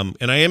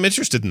 And I am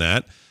interested in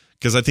that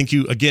because I think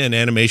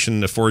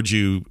animation affords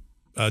you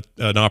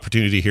an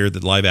opportunity here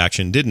that live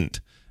action didn't.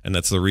 And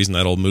that's the reason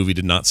that old movie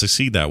did not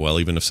succeed that well,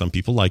 even if some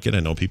people like it. I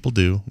know people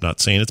do. Not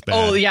saying it's bad.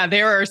 Oh, yeah.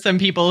 There are some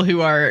people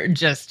who are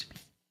just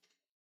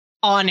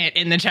on it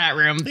in the chat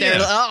room. They're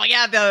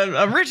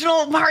the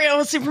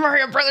original Super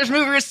Mario Brothers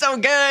movie is so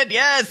good.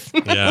 Yes.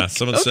 Yeah.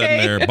 Someone said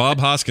in there, Bob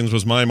Hoskins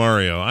was my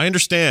Mario. I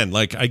understand.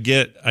 Like I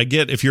get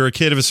if you're a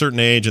kid of a certain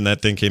age and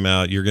that thing came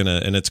out,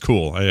 and it's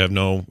cool. I have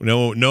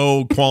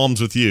no qualms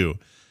with you.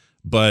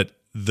 But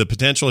the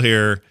potential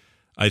here,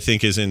 I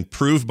think, is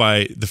improved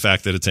by the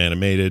fact that it's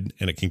animated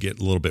and it can get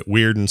a little bit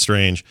weird and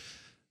strange.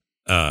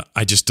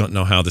 I just don't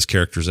know how this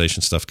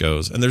characterization stuff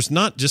goes. And there's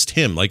not just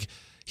him. Like,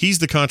 he's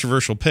the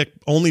controversial pick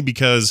only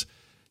because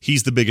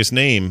he's the biggest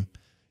name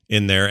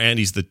in there and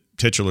he's the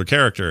titular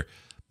character.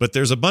 But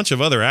there's a bunch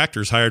of other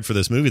actors hired for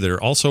this movie that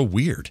are also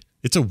weird.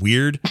 It's a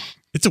weird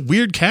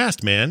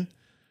cast, man.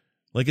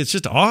 Like, it's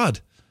just odd.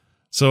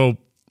 So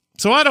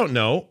I don't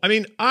know. I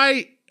mean,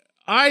 I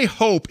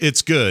hope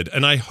it's good.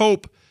 And I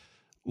hope,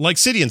 like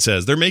Sidian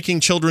says, they're making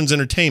children's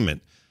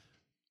entertainment.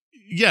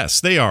 Yes,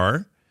 they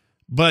are,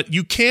 but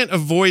you can't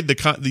avoid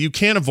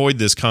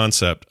this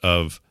concept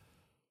of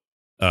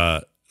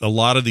a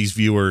lot of these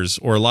viewers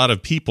or a lot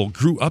of people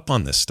grew up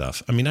on this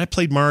stuff. I mean, I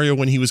played Mario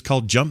when he was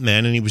called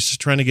Jumpman and he was just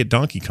trying to get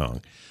Donkey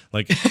Kong.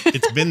 Like,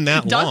 it's been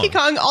that long. Donkey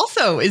Kong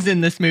also is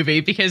in this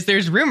movie because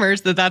there's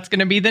rumors that that's going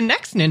to be the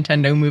next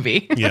Nintendo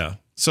movie. Yeah.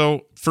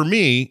 So for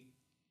me,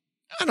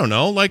 I don't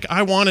know. Like,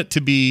 I want it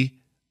to be.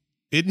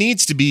 It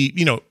needs to be,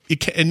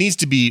 it needs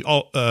to be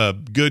all,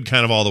 good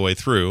kind of all the way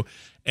through.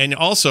 And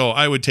also,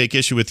 I would take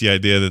issue with the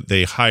idea that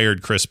they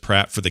hired Chris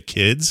Pratt for the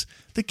kids.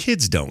 The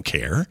kids don't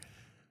care.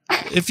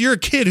 If you're a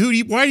kid,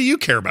 why do you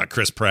care about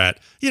Chris Pratt?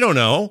 You don't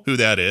know who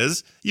that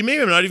is. You may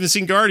have not even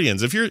seen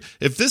Guardians.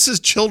 If this is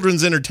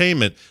children's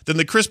entertainment, then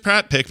the Chris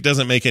Pratt pick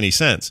doesn't make any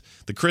sense.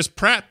 The Chris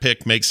Pratt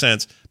pick makes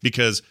sense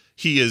because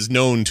he is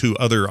known to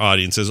other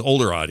audiences,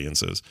 older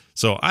audiences.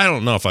 So I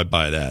don't know if I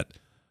buy that,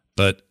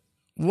 but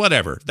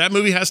whatever. That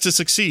movie has to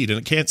succeed, and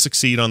it can't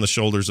succeed on the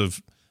shoulders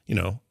of,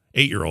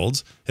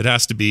 8-year-olds. It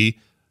has to be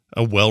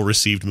a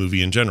well-received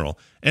movie in general.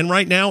 And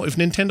right now, if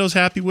Nintendo's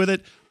happy with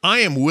it, I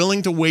am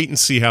willing to wait and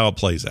see how it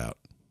plays out.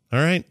 All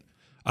right?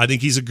 I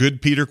think he's a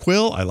good Peter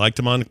Quill. I liked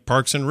him on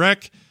Parks and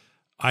Rec.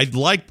 I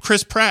like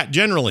Chris Pratt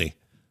generally.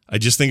 I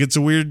just think it's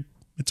a weird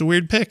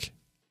pick.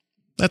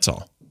 That's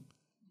all.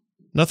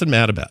 Nothing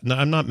mad about. No,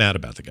 I'm not mad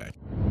about the guy.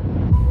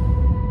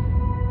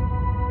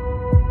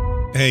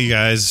 Hey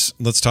guys,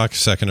 let's talk a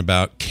second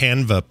about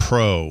Canva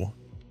Pro.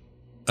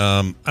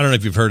 I don't know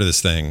if you've heard of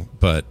this thing,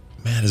 but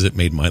man, has it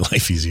made my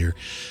life easier.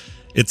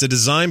 It's a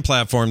design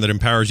platform that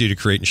empowers you to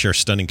create and share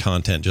stunning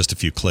content in just a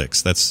few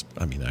clicks. I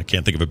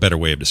can't think of a better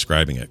way of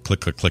describing it.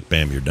 Click, click, click,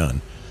 bam, you're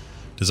done.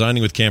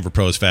 Designing with Canva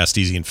Pro is fast,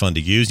 easy, and fun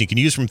to use. You can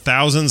use from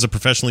thousands of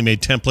professionally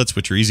made templates,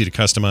 which are easy to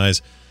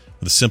customize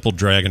with a simple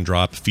drag and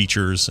drop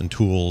features and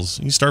tools.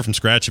 You can start from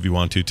scratch if you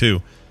want to,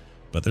 too.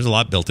 But there's a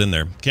lot built in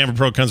there. Canva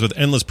Pro comes with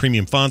endless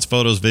premium fonts,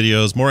 photos,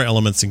 videos, more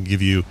elements that can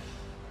give you,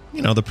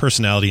 the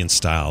personality and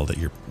style that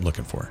you're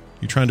looking for.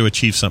 You're trying to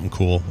achieve something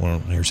cool. Well,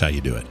 here's how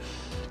you do it.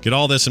 Get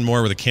all this and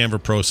more with a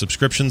Canva Pro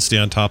subscription. Stay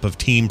on top of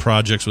team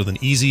projects with an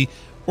easy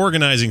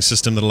organizing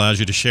system that allows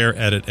you to share,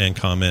 edit, and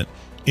comment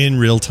in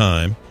real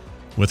time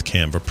with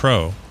Canva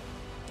Pro.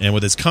 And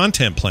with its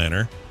content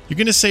planner, you're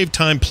going to save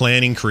time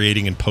planning,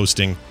 creating, and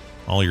posting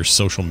all your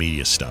social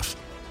media stuff.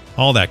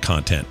 All that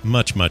content,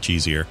 much, much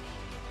easier.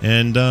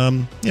 And,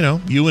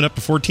 you and up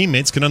to 4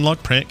 teammates can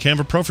unlock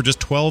Canva Pro for just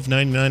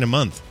 $12.99 a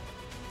month.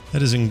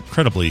 That is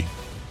incredibly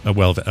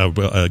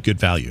a good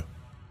value.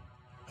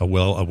 A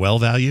well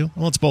value?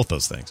 Well, it's both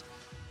those things.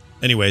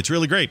 Anyway, it's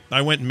really great.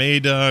 I went and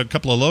made a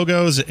couple of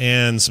logos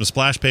and some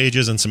splash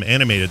pages and some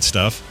animated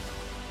stuff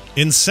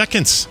in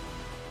seconds.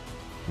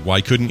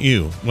 Why couldn't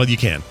you? Well, you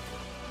can.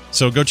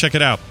 So go check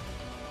it out.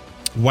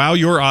 Wow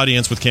your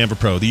audience with Canva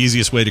Pro, the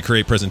easiest way to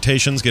create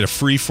presentations. Get a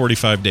free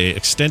 45-day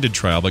extended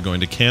trial by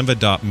going to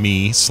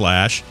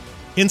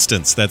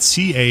canva.me/instance. That's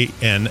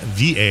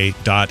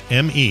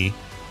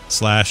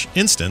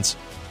canva.me/instance.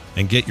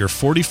 And get your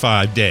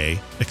 45-day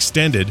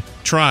extended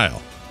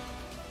trial.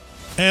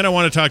 And I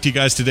want to talk to you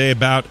guys today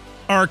about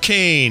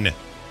Arcane.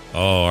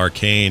 Oh,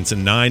 Arcane. It's a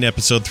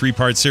 9-episode,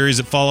 3-part series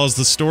that follows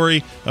the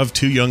story of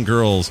 2 young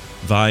girls,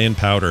 Vi and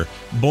Powder,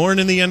 born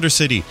in the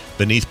Undercity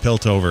beneath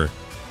Piltover.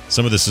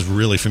 Some of this is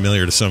really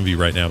familiar to some of you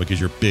right now because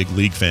you're big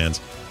League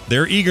fans.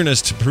 Their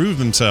eagerness to prove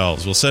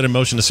themselves will set in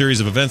motion a series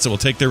of events that will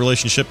take their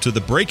relationship to the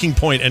breaking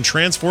point and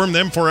transform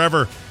them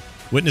forever.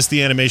 Witness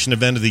the animation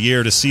event of the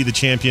year to see the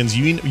champions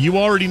you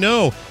already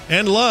know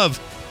and love,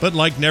 but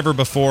like never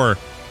before.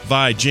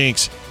 Vi,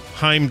 Jinx,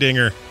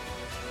 Heimdinger,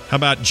 how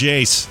about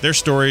Jace? Their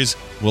stories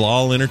will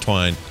all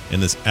intertwine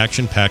in this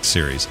action-packed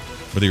series.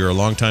 Whether you're a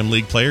longtime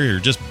League player or you're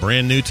just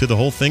brand new to the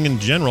whole thing in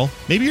general,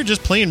 maybe you're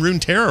just playing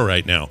Runeterra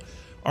right now,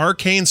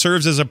 Arcane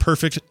serves as a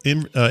perfect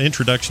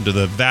introduction to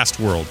the vast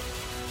world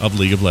of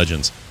League of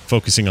Legends,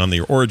 focusing on the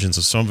origins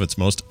of some of its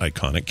most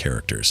iconic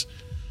characters.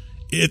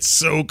 It's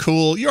so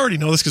cool. You already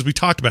know this because we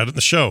talked about it in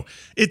the show.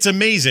 It's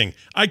amazing.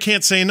 I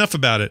can't say enough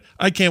about it.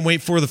 I can't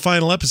wait for the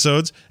final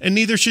episodes, and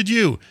neither should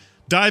you.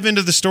 Dive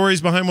into the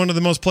stories behind one of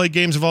the most played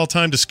games of all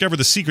time, discover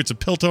the secrets of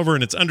Piltover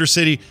and its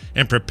Undercity,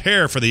 and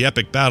prepare for the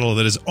epic battle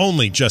that is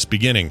only just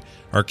beginning.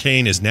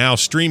 Arcane is now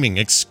streaming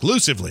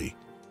exclusively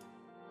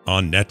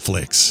on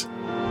Netflix.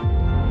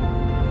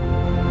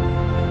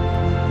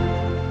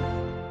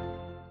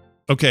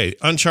 Okay,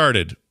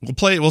 Uncharted.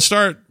 We'll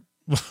start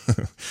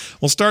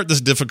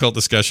this difficult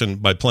discussion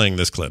by playing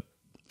this clip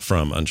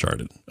from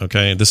Uncharted.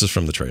 Okay, this is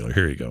from the trailer.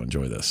 Here you go.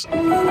 Enjoy this.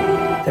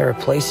 There are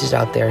places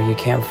out there you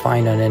can't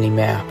find on any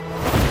map.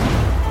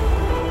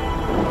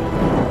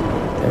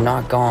 They're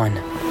not gone.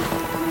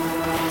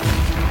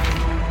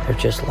 They're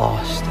just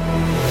lost.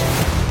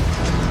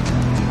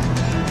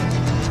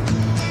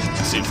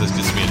 See if this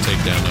gets me a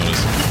takedown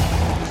notice.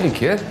 Hey,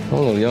 kid. A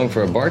little young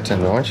for a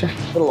bartender, aren't you?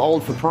 A little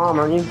old for prom,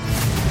 aren't you?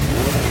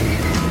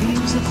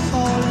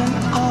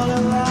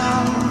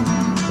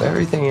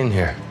 Everything in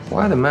here.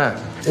 Why the map?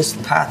 This is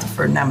the path that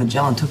Ferdinand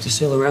Magellan took to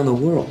sail around the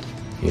world.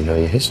 You know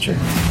your history.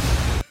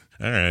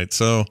 All right,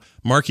 so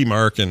Marky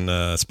Mark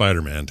and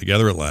Spider-Man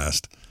together at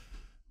last,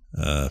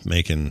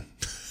 making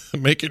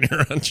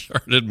your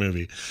Uncharted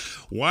movie.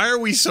 Why are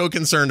we so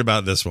concerned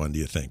about this one, do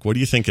you think? What do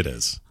you think it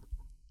is?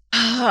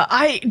 So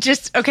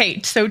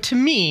to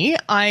me,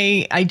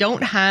 I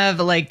don't have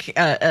like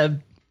a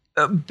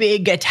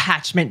big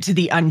attachment to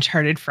the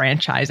Uncharted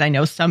franchise. I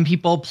know some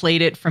people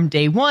played it from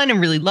day one and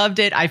really loved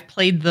it. I've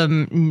played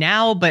them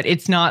now, but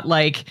it's not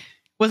like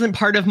wasn't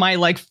part of my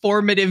like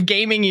formative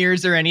gaming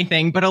years or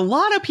anything. But a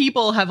lot of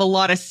people have a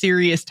lot of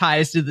serious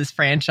ties to this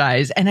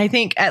franchise. And I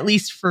think, at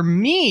least for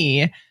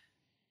me,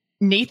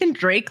 Nathan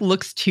Drake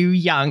looks too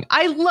young.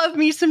 I love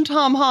me some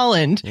Tom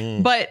Holland,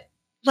 but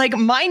like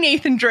my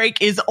Nathan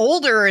Drake is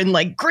older and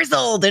like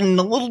grizzled and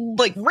a little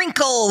like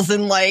wrinkles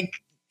and like,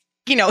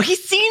 you know,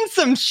 he's seen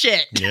some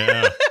shit.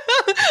 Yeah.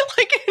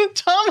 Like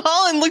Tom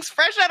Holland looks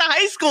fresh out of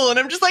high school and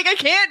I'm just like, I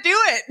can't do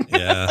it.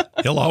 Yeah.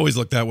 He'll always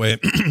look that way.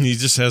 He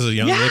just has a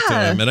young look to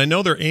him. And I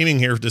know they're aiming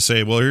here to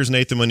say, well, here's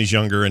Nathan when he's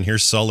younger and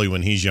here's Sully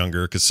when he's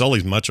younger, because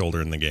Sully's much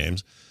older in the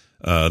games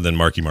than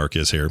Marky Mark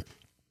is here.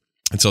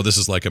 And so this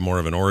is like a more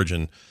of an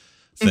origin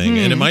thing.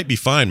 And it might be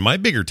fine. My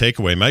bigger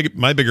takeaway,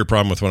 my bigger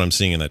problem with what I'm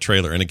seeing in that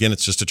trailer, and again,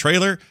 it's just a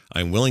trailer.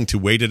 I'm willing to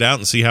wait it out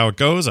and see how it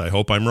goes. I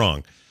hope I'm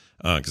wrong,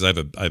 because I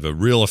have a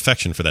real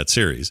affection for that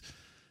series.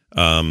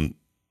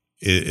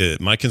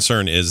 My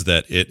concern is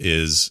that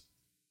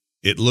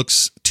it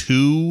looks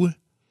too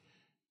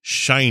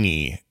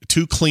shiny,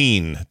 too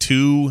clean,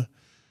 too.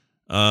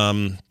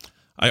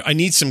 I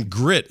need some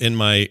grit in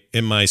my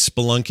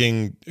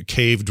spelunking,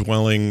 cave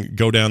dwelling,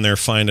 go down there,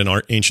 find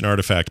an ancient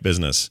artifact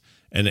business.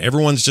 And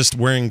everyone's just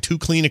wearing too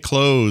clean of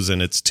clothes,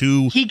 and it's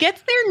too. He gets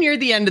there near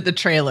the end of the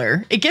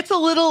trailer. It gets a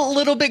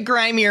little bit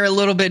grimier, a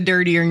little bit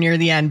dirtier near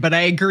the end. But I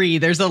agree,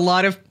 there's a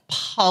lot of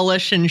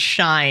polish and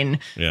shine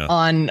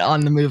on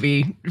the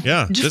movie.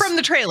 Yeah, from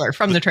the trailer.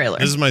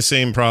 This is my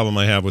same problem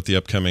I have with the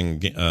upcoming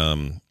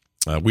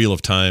Wheel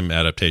of Time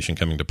adaptation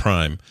coming to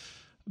Prime.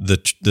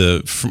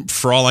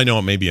 For all I know,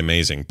 it may be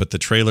amazing, but the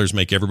trailers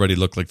make everybody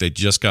look like they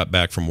just got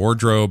back from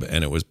wardrobe,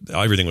 and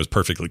everything was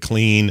perfectly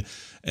clean,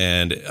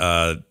 and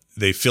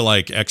they feel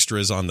like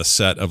extras on the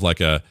set of like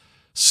a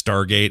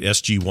Stargate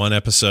SG-1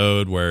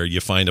 episode where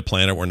you find a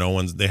planet where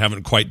they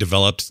haven't quite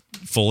developed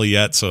fully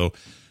yet, so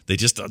they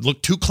just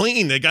look too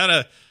clean. They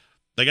gotta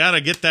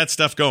get that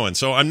stuff going.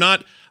 So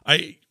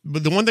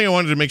but the one thing I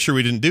wanted to make sure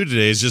we didn't do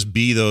today is just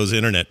be those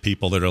internet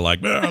people that are like,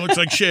 oh, it looks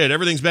like shit,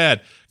 everything's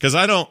bad. Because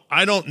I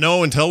don't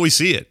know until we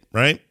see it,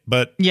 right?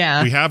 But we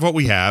have what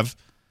we have,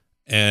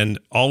 and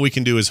all we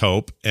can do is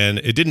hope. And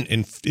it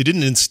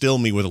didn't instill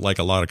me with like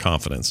a lot of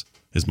confidence.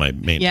 Is my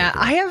main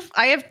takeaway.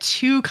 I have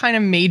two kind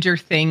of major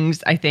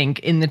things I think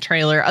in the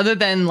trailer, other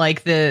than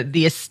like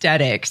the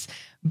aesthetics.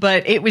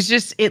 But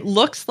it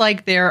looks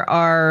like there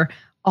are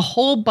a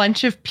whole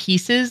bunch of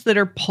pieces that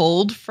are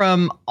pulled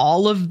from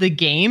all of the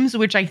games,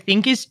 which I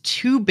think is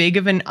too big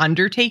of an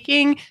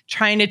undertaking,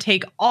 trying to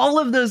take all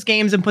of those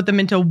games and put them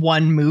into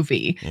one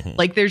movie.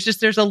 Like there's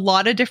a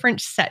lot of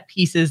different set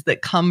pieces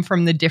that come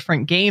from the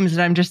different games.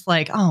 And I'm just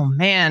like, oh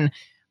man,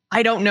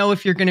 I don't know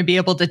if you're going to be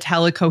able to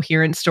tell a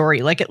coherent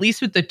story. Like at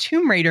least with the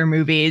Tomb Raider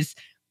movies,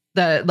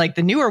 the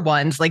newer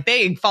ones, like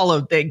they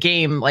followed the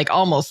game like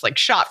almost like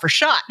shot for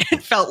shot,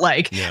 it felt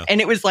like. Yeah. And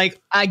it was like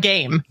a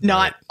game,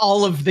 not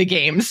all of the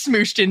games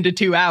smooshed into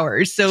 2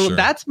 hours. So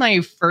that's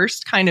my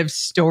first kind of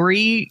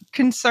story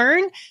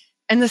concern.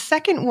 And the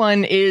second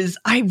one is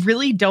I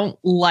really don't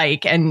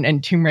like,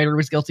 and Tomb Raider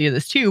was guilty of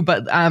this too,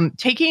 but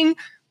taking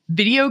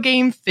video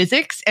game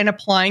physics and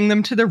applying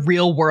them to the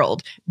real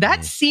world.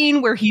 That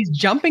scene where he's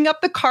jumping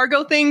up the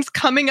cargo things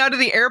coming out of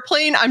the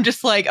airplane, I'm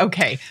just like,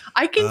 okay,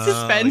 I can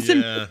suspend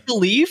some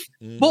disbelief,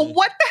 but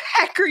what the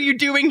heck are you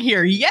doing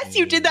here? Yes,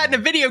 you did that in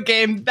a video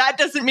game. That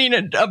doesn't mean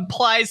it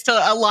applies to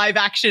a live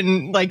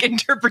action like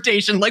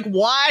interpretation. Like,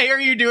 why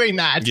are you doing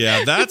that?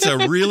 Yeah, that's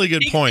a really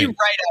good point.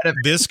 Right out of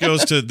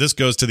it. This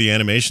goes to the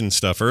animation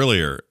stuff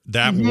earlier.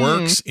 That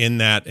works in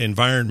that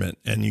environment,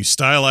 and you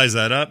stylize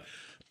that up.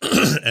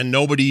 And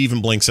nobody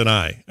even blinks an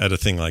eye at a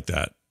thing like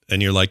that.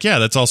 And you're like, yeah,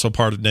 that's also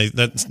part of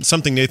that's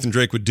something Nathan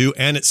Drake would do.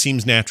 And it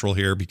seems natural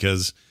here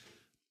because,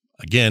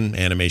 again,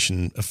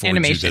 animation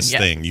affords you this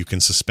thing. You can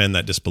suspend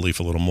that disbelief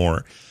a little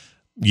more.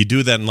 You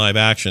do that in live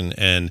action,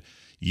 and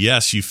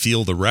yes, you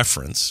feel the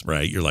reference,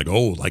 right? You're like,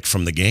 oh, like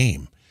from the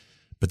game.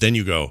 But then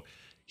you go,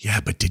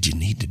 yeah, but did you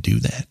need to do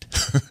that?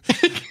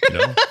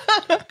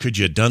 Could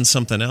you have done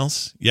something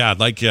else? Yeah,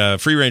 like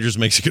Free Rangers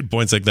makes a good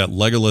point. It's like that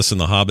Legolas and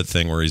the Hobbit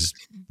thing where he's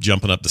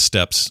jumping up the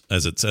steps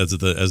as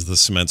the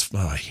cement's.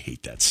 Oh, I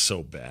hate that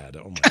so bad.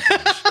 Oh my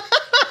gosh,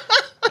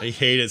 I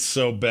hate it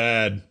so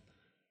bad.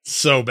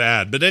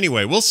 But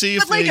anyway, we'll see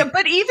if.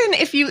 But even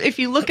if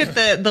you look at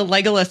the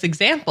Legolas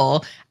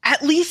example,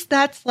 at least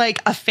that's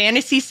like a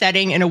fantasy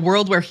setting in a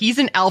world where he's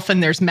an elf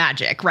and there's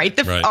magic,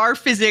 right? Our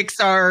physics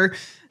are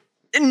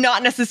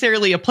not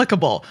necessarily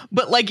applicable,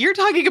 but like you're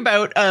talking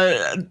about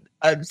a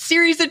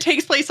series that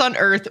takes place on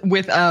Earth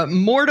with a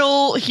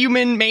mortal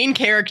human main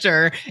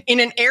character in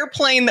an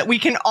airplane that we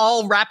can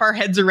all wrap our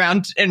heads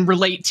around and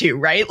relate to,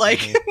 right?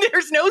 Like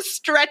there's no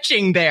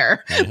stretching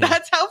there.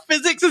 That's how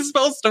physics is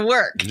supposed to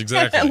work.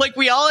 Exactly. And like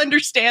we all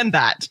understand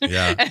that.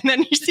 Yeah. And then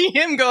you see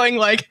him going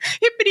like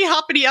hippity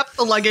hoppity up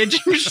the luggage.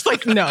 And you're just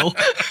like, no.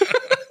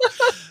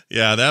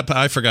 Yeah,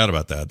 I forgot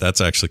about that.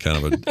 That's actually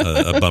kind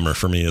of a bummer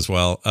for me as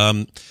well.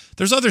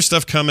 There's other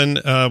stuff coming.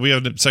 We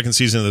have the second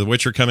season of The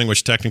Witcher coming,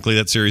 which technically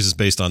that series is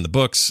based on the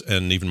books,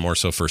 and even more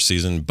so first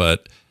season.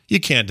 But you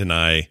can't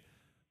deny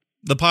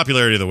the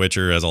popularity of The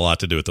Witcher has a lot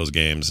to do with those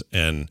games,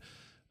 and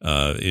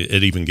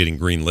it even getting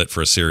greenlit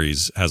for a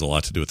series has a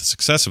lot to do with the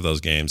success of those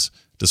games,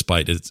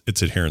 despite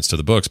its adherence to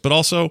the books. But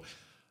also,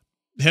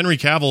 Henry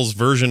Cavill's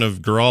version of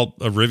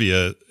Geralt of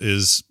Rivia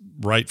is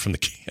right from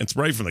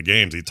the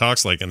games. He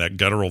talks like in that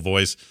guttural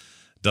voice,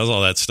 does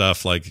all that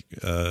stuff. Like,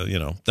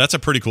 that's a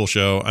pretty cool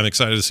show. I'm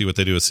excited to see what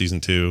they do with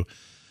season 2.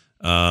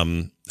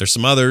 There's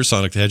some others.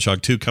 Sonic the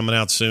Hedgehog 2 coming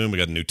out soon. We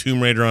got a new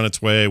Tomb Raider on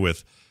its way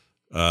with,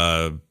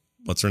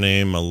 what's her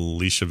name?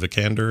 Alicia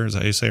Vikander. Is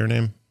that how you say her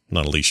name?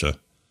 Not Alicia.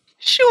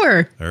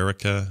 Sure.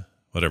 Erica,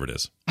 whatever it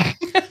is.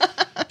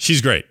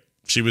 She's great.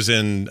 She was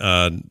in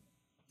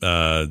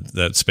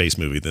that space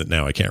movie that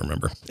now I can't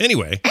remember.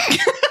 Anyway,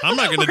 I'm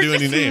not going to do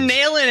any names.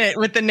 Nailing it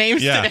with the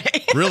names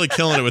today. Really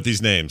killing it with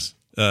these names.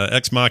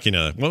 Ex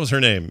Machina. What was her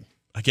name?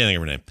 I can't think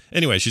of her name.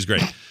 Anyway, she's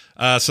great.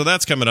 So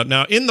that's coming up.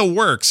 Now, In the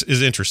Works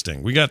is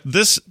interesting. We got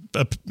this,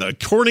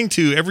 according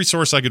to every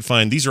source I could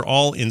find, these are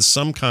all in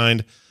some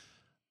kind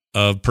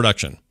of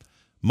production.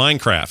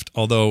 Minecraft,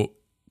 although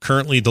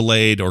currently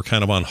delayed or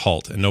kind of on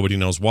halt, and nobody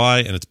knows why,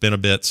 and it's been a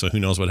bit, so who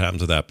knows what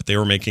happens with that. But they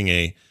were making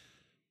I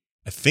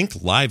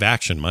think,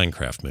 live-action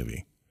Minecraft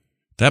movie.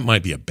 That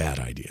might be a bad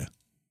idea.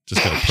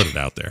 Just going to put it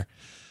out there.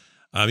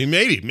 I mean,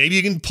 maybe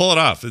you can pull it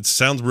off. It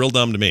sounds real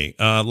dumb to me.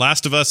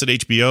 Last of Us at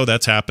HBO,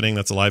 that's happening.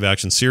 That's a live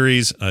action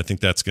series. I think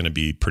that's going to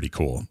be pretty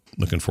cool.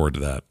 Looking forward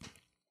to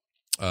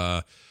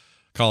that.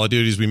 Call of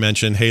Duty, as we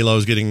mentioned,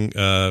 Halo's getting,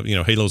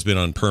 Halo's been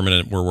on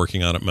permanent, we're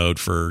working on it mode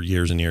for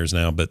years and years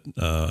now, but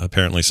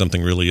apparently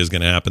something really is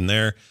going to happen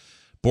there.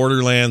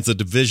 Borderlands, The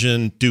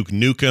Division, Duke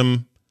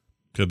Nukem,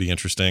 could be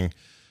interesting.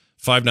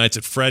 Five Nights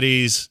at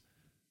Freddy's,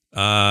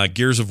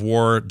 Gears of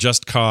War,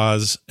 Just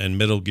Cause, and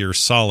Metal Gear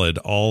Solid.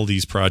 All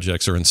these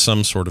projects are in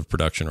some sort of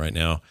production right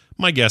now.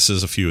 My guess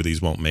is a few of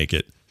these won't make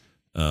it,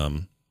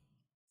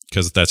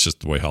 because that's just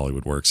the way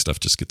Hollywood works. Stuff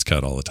just gets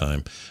cut all the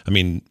time. I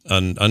mean,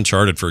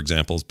 Uncharted, for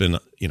example, has been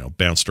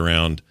bounced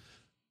around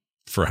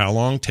for how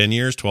long? 10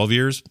 years, 12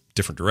 years?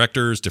 Different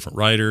directors, different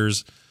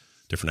writers,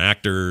 different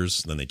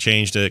actors. Then they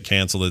changed it,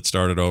 canceled it,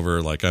 started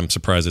over. Like, I'm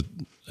surprised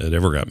it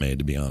ever got made,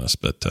 to be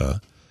honest. But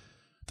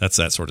that's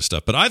that sort of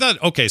stuff. But I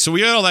thought, okay, so we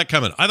got all that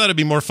coming. I thought it'd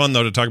be more fun,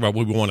 though, to talk about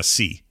what we want to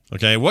see.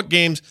 Okay, what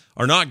games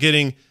are not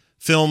getting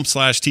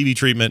film/TV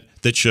treatment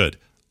that should?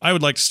 I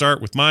would like to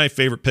start with my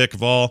favorite pick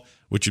of all,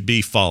 which would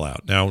be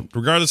Fallout. Now,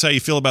 regardless how you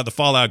feel about the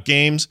Fallout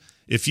games,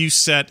 if you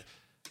set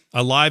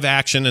a live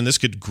action, and this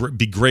could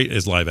be great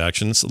as live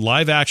actions,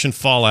 live action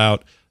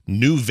Fallout,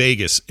 New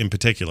Vegas in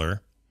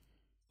particular,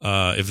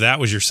 if that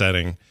was your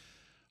setting,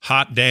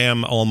 hot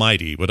damn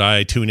almighty, would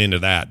I tune into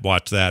that,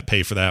 watch that,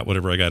 pay for that,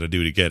 whatever I got to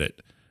do to get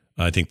it.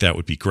 I think that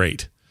would be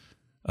great.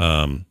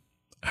 How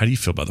do you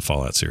feel about the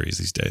Fallout series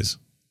these days?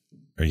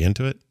 Are you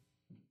into it?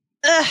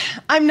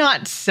 I'm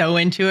not so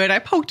into it. I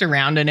poked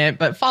around in it,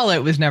 but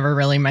Fallout was never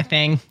really my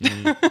thing.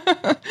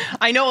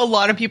 I know a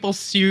lot of people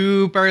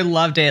super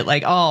loved it.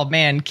 Like, oh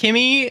man,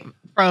 Kimmy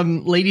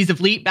from Ladies of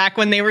Leet, back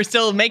when they were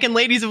still making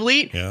Ladies of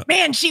Leet. Yeah.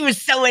 Man, she was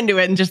so into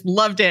it and just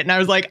loved it. And I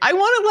was like, I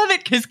want to love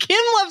it because Kim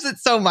loves it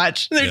so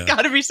much. There's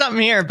got to be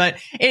something here, but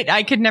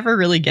I could never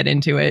really get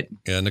into it.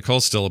 Yeah,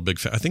 Nicole's still a big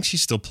fan. I think she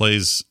still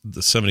plays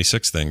the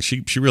 76 thing.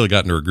 She really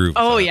got into her groove.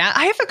 Oh, yeah.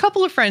 I have a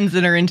couple of friends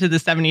that are into the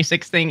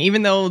 76 thing,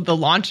 even though the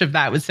launch of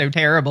that was so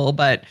terrible.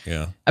 But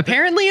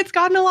apparently it's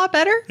gotten a lot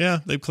better. Yeah,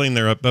 they've cleaned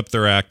up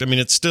their act. I mean,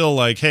 it's still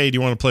like, hey, do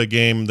you want to play a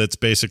game that's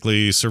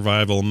basically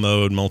survival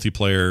mode,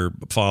 multiplayer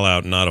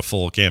Fallout, not a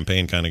full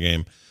campaign kind of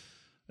game?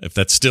 If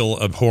that's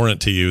still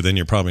abhorrent to you, then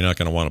you're probably not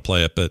going to want to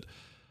play it. But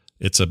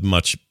it's a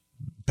much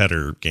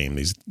better game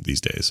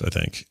these days, I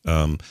think.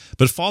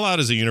 But Fallout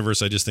as a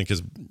universe, I just think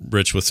is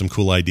rich with some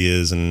cool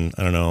ideas, and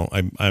I don't know.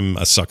 I'm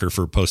a sucker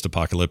for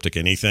post-apocalyptic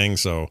anything,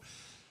 so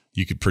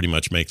you could pretty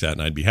much make that,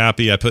 and I'd be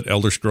happy. I put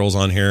Elder Scrolls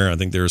on here. I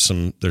think there's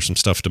some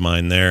stuff to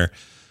mine there.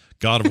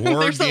 God of War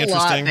would be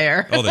interesting. Lot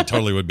there. Oh, they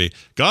totally would be.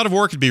 God of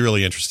War could be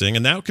really interesting,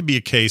 and that could be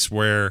a case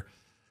where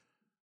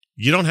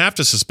you don't have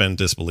to suspend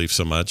disbelief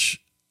so much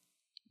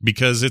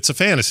because it's a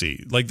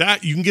fantasy. Like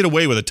that, you can get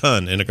away with a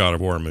ton in a God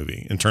of War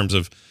movie in terms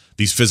of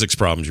these physics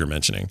problems you're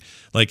mentioning.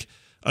 Like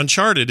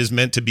Uncharted is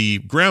meant to be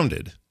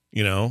grounded.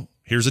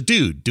 Here's a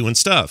dude doing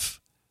stuff,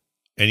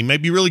 and he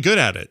might be really good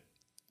at it,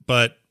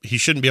 but he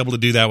shouldn't be able to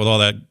do that with all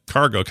that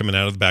cargo coming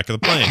out of the back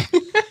of the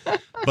plane.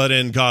 But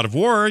in God of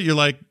War, you're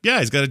like, yeah,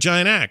 he's got a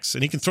giant axe,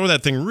 and he can throw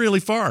that thing really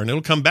far, and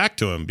it'll come back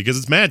to him because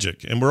it's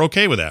magic, and we're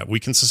okay with that. We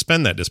can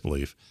suspend that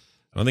disbelief.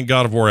 I think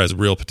God of War has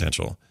real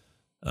potential.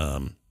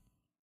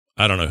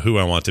 I don't know who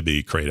I want to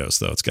be Kratos,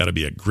 though. It's got to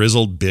be a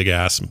grizzled,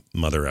 big-ass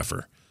mother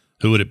effer.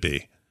 Who would it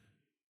be?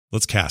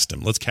 Let's cast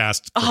him. Let's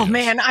cast Kratos. Oh,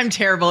 man, I'm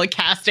terrible at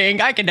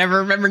casting. I can never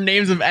remember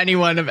names of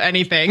anyone of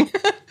anything.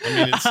 I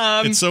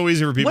mean, it's so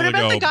easy for people to go.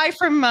 What about the guy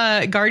from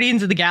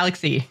Guardians of the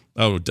Galaxy?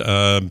 Oh,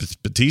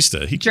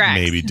 Batista. He could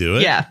maybe do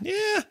it. Yeah.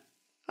 Yeah.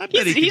 I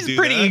bet he's do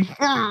pretty.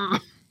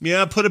 That.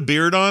 Yeah, put a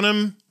beard on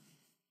him.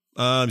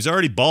 He's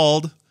already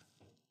bald.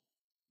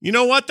 You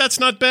know what? That's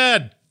not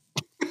bad.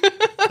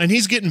 And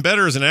he's getting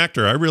better as an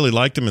actor. I really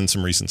liked him in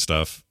some recent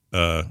stuff.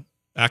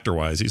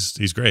 Actor-wise,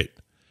 he's great.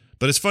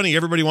 But it's funny,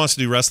 everybody wants to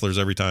do wrestlers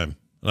every time.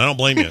 And I don't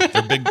blame you.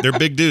 They're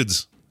big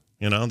dudes.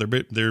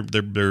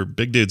 They're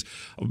big dudes.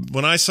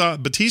 When I saw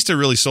Batista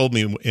really sold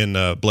me in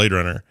Blade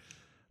Runner.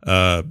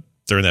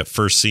 during that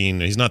first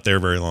scene. He's not there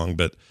very long,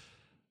 but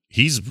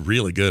he's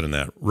really good in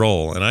that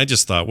role. And I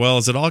just thought, well,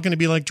 is it all going to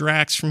be like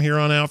Drax from here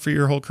on out for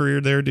your whole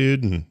career there,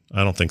 dude? And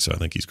I don't think so. I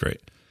think he's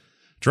great.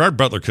 Gerard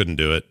Butler couldn't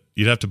do it.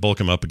 You'd have to bulk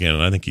him up again,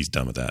 and I think he's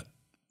done with that.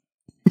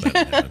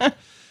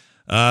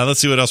 Let's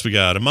see what else we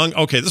got.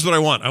 This is what I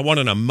want. I want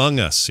an Among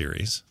Us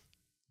series.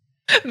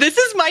 This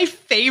is my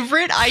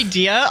favorite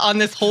idea on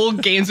this whole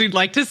games we'd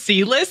like to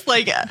see list.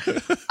 Like, at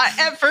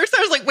first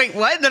I was like, wait,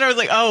 what? And then I was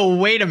like, oh,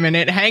 wait a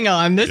minute. Hang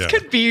on. This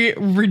could be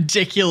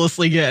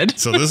ridiculously good.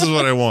 So this is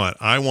what I want.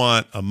 I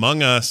want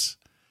Among Us,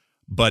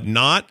 but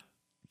not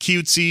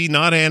cutesy,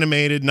 not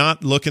animated,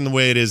 not looking the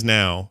way it is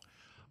now.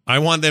 I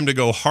want them to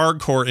go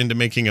hardcore into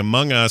making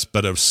Among Us,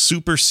 but a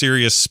super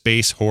serious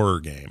space horror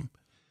game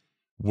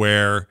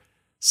where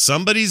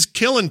somebody's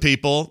killing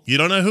people. You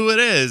don't know who it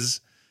is,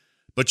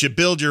 but you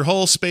build your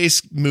whole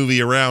space movie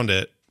around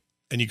it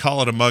and you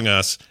call it Among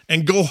Us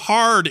and go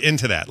hard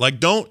into that. Like,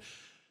 don't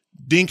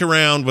dink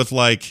around with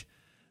like,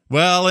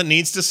 well, it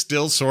needs to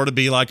still sort of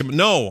be like,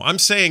 no, I'm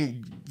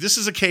saying this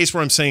is a case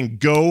where I'm saying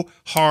go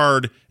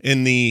hard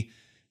in the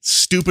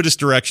stupidest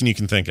direction you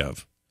can think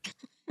of.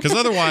 Because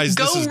otherwise,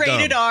 go this is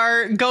rated dumb.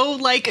 R, go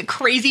like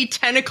crazy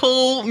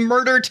tentacle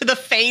murder to the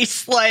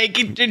face,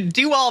 like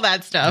do all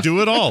that stuff.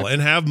 Do it all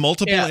and have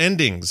multiple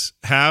endings.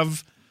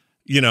 Have,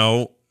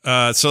 so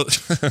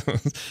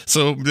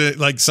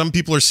like some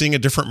people are seeing a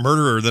different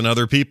murderer than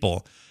other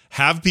people.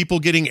 Have people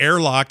getting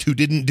airlocked who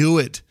didn't do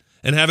it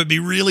and have it be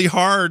really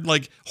hard,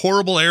 like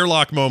horrible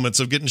airlock moments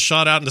of getting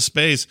shot out into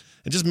space.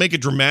 And just make it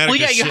dramatic. Well,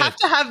 yeah, as you shit. have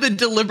to have the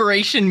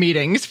deliberation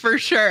meetings for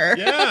sure.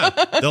 Yeah.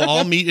 They'll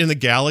all meet in the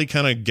galley,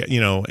 kind of,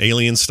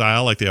 alien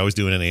style, like they always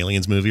do in an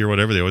Aliens movie or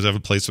whatever. They always have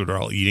a place where they're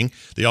all eating.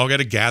 They all got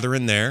to gather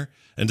in there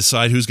and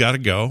decide who's got to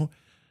go.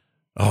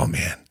 Oh,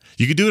 man.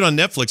 You could do it on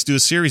Netflix, do a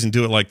series and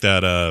do it like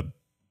that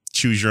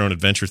choose your own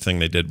adventure thing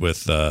they did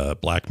with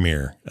Black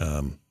Mirror.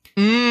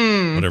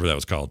 Whatever that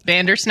was called.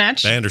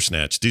 Bandersnatch.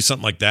 Do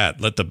something like that.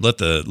 Let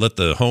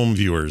the home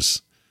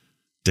viewers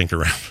dink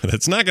around with it.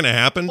 It's not going to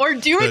happen. Or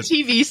do a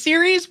TV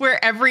series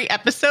where every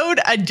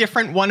episode, a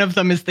different one of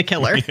them is the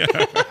killer.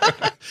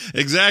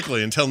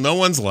 Exactly. Until no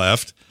one's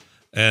left.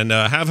 And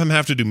have him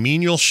have to do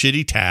menial,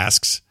 shitty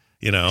tasks,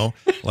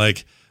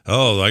 like,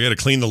 oh, I got to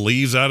clean the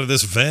leaves out of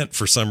this vent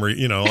for some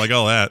reason, like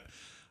all that.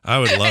 I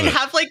would love it. And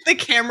have like the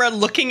camera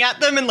looking at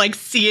them and like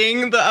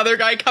seeing the other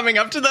guy coming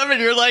up to them.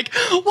 And you're like,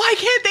 why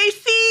can't they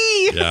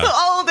see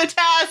all the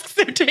tasks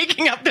they're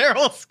taking up their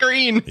whole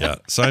screen? Yeah.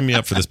 Sign me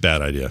up for this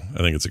bad idea. I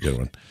think it's a good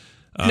one.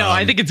 No,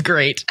 I think it's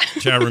great.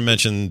 Chat room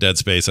mentioned Dead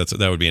Space.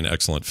 That would be an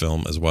excellent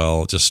film as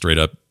well. Just straight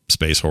up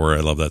space horror.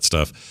 I love that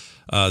stuff.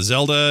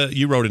 Zelda,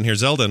 you wrote in here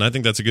Zelda, and I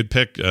think that's a good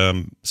pick,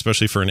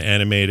 especially for an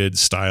animated,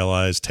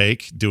 stylized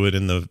take. Do it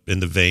in the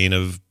vein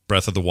of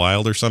Breath of the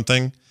Wild or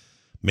something.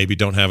 Maybe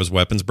don't have his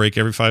weapons break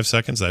every 5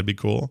 seconds. That'd be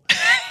cool.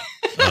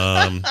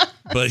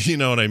 But you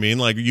know what I mean?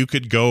 Like you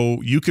could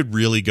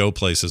really go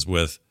places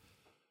with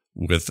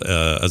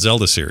a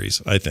Zelda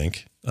series, I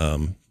think.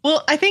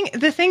 Well, I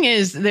think the thing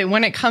is that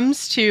when it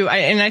comes to,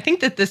 and I think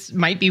that this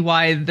might be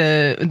why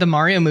the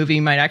Mario movie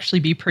might actually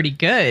be pretty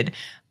good,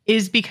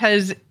 is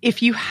because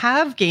if you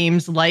have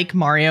games like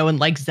Mario and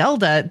like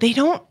Zelda, they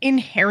don't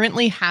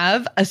inherently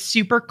have a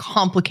super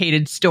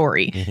complicated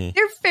story. Mm-hmm.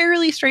 They're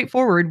fairly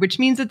straightforward, which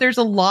means that there's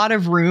a lot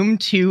of room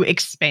to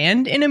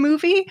expand in a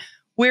movie.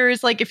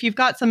 Whereas like if you've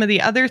got some of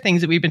the other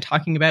things that we've been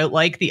talking about,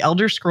 like the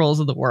Elder Scrolls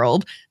of the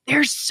world,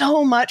 there's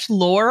so much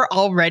lore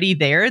already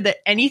there that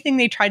anything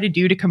they try to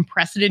do to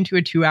compress it into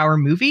a 2-hour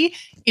movie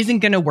isn't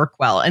going to work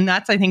well. And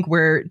that's, I think,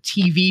 where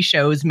TV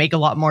shows make a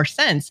lot more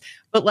sense.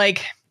 But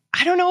like,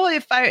 I don't know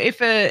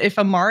if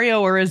a Mario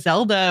or a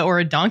Zelda or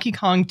a Donkey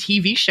Kong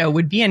TV show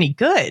would be any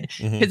good,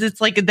 because it's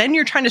like then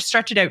you're trying to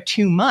stretch it out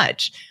too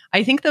much.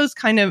 I think those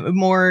kind of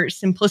more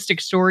simplistic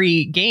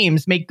story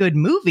games make good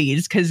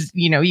movies because,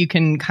 you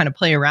can kind of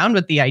play around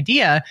with the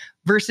idea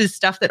versus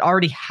stuff that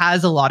already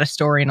has a lot of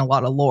story and a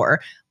lot of lore.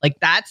 Like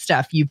that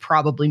stuff you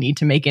probably need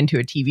to make into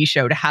a TV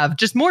show to have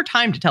just more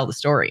time to tell the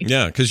story.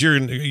 Yeah, because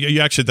you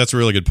actually, that's a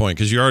really good point,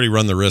 because you already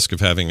run the risk of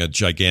having a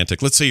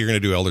gigantic, let's say you're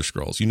going to do Elder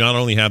Scrolls. You not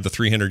only have the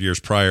 300 years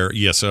prior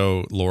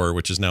ESO lore,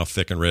 which is now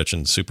thick and rich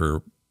and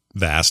super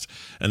vast,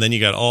 and then you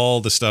got all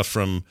the stuff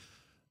from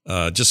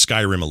just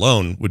Skyrim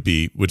alone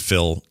would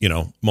fill,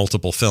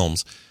 multiple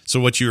films. So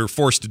what you're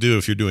forced to do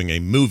if you're doing a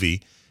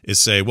movie is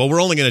say, well,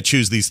 we're only going to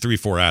choose these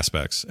 3-4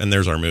 aspects, and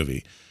there's our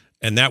movie.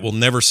 And that will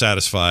never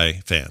satisfy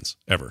fans,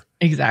 ever.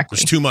 Exactly.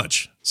 There's too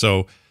much.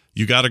 So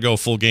you got to go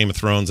full Game of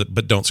Thrones,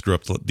 but don't screw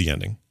up the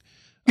ending.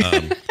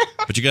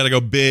 But you got to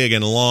go big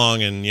and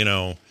long and,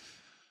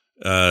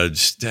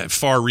 just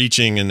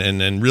far-reaching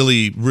and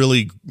really,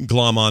 really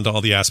glom onto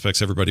all the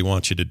aspects everybody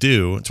wants you to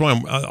do. That's why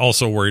I'm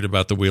also worried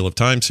about the Wheel of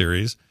Time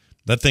series.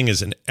 That thing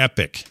is an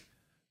epic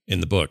in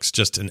the books,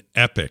 just an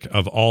epic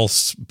of all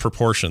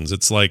proportions.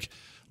 It's like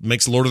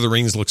makes Lord of the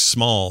Rings look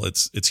small.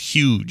 It's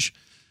huge,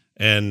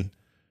 and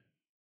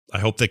I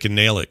hope they can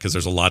nail it because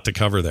there's a lot to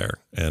cover there,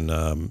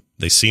 and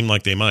they seem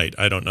like they might.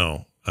 I don't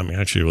know. I'm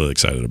actually really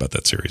excited about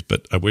that series,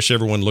 but I wish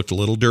everyone looked a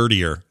little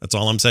dirtier. That's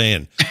all I'm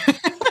saying.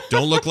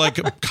 Don't look like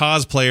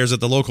cosplayers at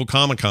the local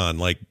Comic-Con.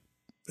 Like,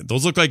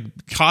 those look like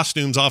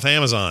costumes off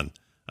Amazon.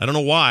 I don't know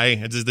why.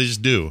 They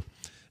just do.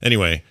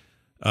 Anyway,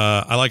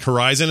 I like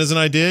Horizon as an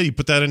idea. You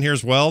put that in here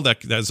as well.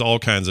 That's all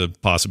kinds of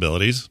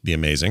possibilities. Be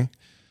amazing.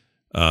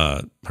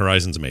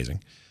 Horizon's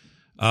amazing.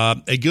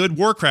 A good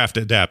Warcraft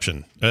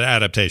adaptation.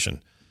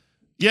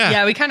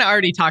 Yeah, we kind of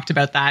already talked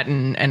about that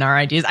and our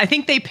ideas. I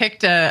think they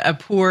picked a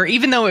poor,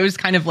 even though it was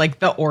kind of like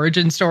the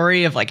origin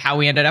story of like how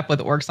we ended up with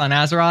orcs on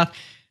Azeroth.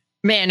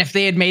 Man, if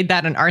they had made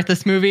that an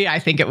Arthas movie, I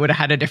think it would have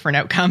had a different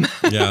outcome.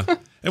 Yeah.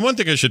 And one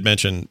thing I should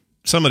mention,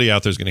 somebody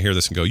out there is going to hear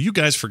this and go, you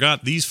guys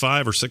forgot these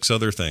 5 or 6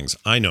 other things.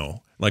 I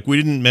know. Like, we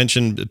didn't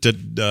mention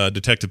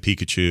Detective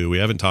Pikachu. We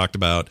haven't talked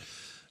about,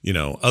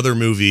 other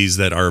movies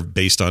that are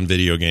based on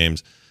video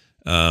games.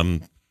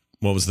 What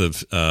was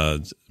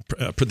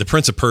the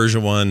Prince of Persia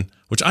one,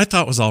 which I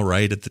thought was all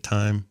right at the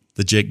time.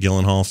 The Jake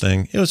Gyllenhaal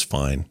thing. It was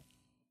fine.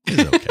 It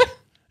was okay.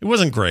 It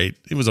wasn't great.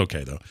 It was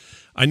okay, though.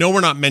 I know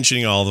we're not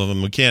mentioning all of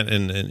them. We can't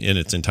in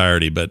its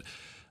entirety, but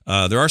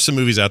there are some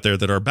movies out there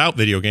that are about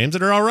video games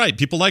that are all right.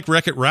 People like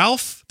Wreck-It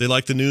Ralph. They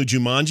like the new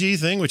Jumanji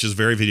thing, which is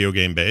very video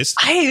game based.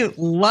 I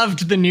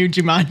loved the new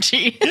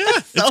Jumanji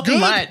so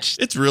much.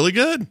 It's really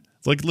good.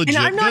 It's like legit.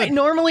 And I'm not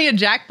normally a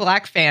Jack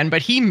Black fan,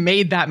 but he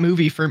made that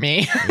movie for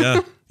me.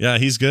 Yeah,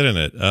 he's good in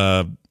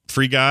it.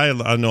 Free Guy.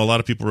 I know a lot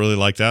of people really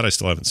like that. I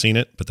still haven't seen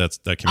it, but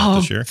that came out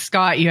this year.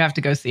 Scott, you have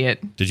to go see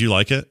it. Did you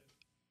like it?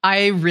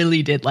 I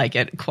really did like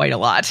it quite a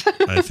lot.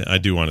 I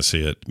do want to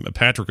see it.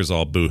 Patrick is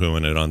all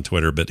boohooing it on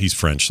Twitter, but he's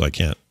French, so I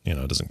can't,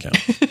 it doesn't count.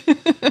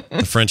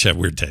 The French have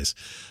weird taste.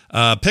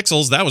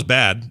 Pixels, that was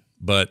bad,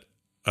 but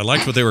I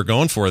liked what they were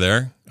going for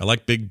there. I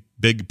like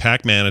big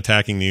Pac-Man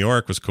attacking New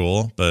York was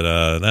cool,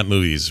 but that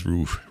movie is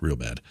real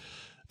bad.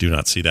 Do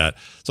not see that.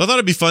 So I thought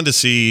it'd be fun to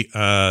see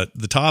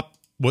the top,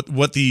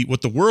 what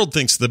the world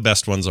thinks the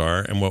best ones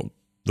are and what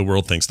the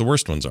world thinks the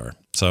worst ones are.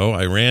 So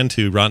I ran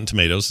to Rotten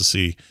Tomatoes to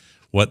see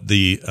what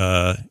the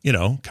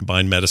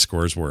combined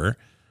Metascores were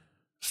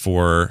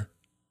for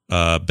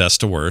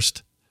best to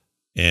worst,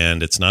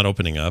 and it's not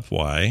opening up.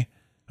 Why?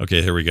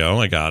 Okay, here we go.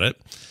 I got it.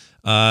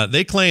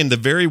 They claim the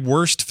very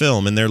worst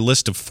film in their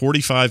list of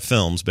 45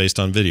 films based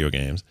on video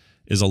games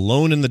is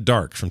Alone in the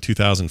Dark from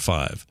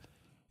 2005.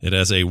 It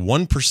has a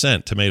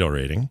 1% tomato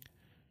rating.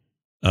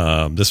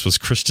 This was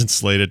Christian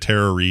Slater,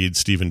 Tara Reid,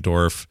 Stephen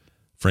Dorff,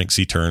 Frank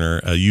C. Turner,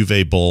 a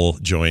Uwe Boll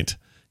joint.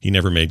 He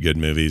never made good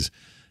movies.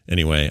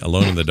 Anyway,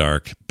 Alone in the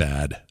Dark,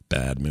 bad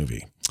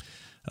movie.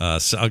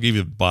 So I'll give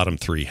you the bottom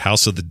 3.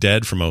 House of the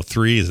Dead from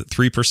 2003 is at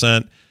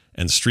 3%,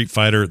 and Street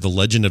Fighter: The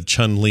Legend of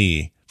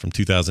Chun-Li from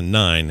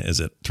 2009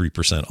 is at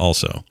 3%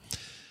 also.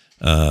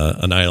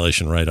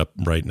 Annihilation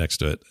right next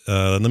to it.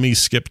 Let me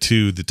skip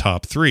to the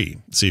top 3.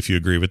 See if you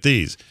agree with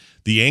these.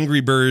 The Angry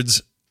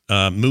Birds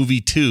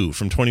movie 2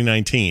 from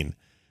 2019,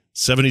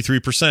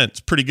 73%. It's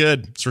pretty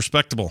good. It's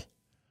respectable.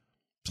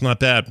 It's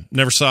not bad.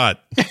 Never saw it.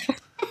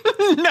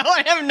 No,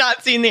 I have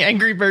not seen the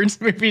Angry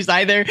Birds movies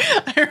either.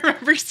 I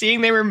remember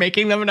seeing they were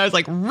making them, and I was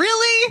like,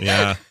 "Really?"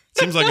 Yeah,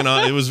 seems like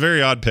it was a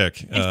very odd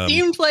pick. It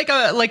seemed like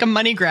a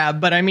money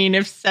grab, but I mean,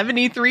 if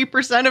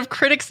 73% of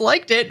critics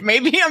liked it,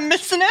 maybe I'm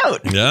missing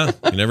out. Yeah,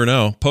 you never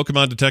know.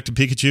 Pokemon Detective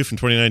Pikachu from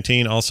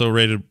 2019 also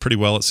rated pretty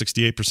well at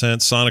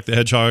 68%. Sonic the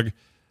Hedgehog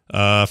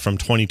from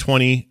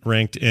 2020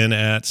 ranked in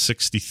at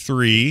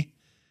 63.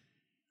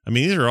 I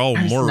mean, these are all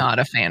more. Not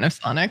a fan of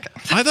Sonic.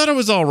 I thought it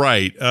was all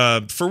right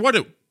for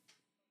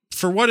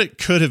what it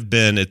could have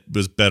been. It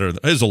was better.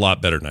 It was a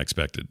lot better than I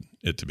expected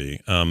it to be.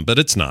 But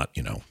it's not,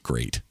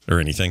 great or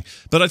anything.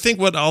 But I think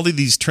what all of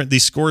these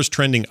scores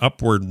trending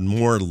upward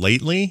more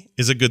lately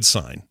is a good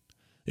sign.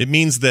 It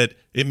means that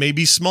it may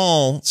be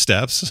small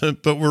steps,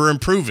 but we're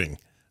improving,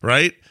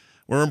 right?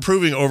 We're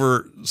improving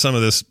over some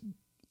of this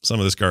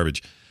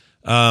garbage.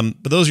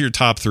 But those are your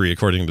top 3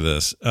 according to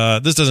this.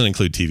 This doesn't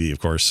include TV, of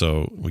course,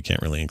 so we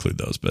can't really include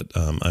those. But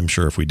I'm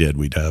sure if we did,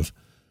 we'd have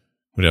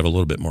a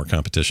little bit more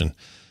competition.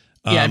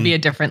 Yeah, it'd be a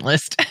different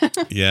list.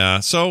 Yeah.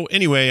 So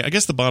anyway, I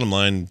guess the bottom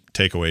line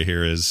takeaway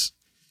here is,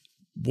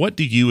 what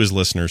do you as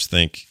listeners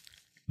think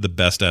the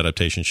best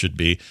adaptation should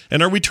be?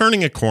 And are we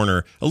turning a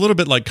corner a little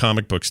bit like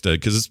comic books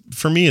did? Because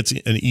for me, it's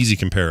an easy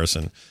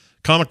comparison.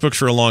 Comic books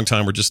for a long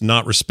time were just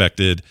not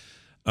respected.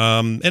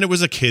 And it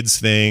was a kid's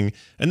thing.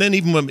 And then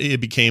even when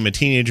it became a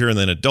teenager and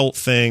then adult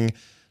thing,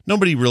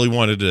 nobody really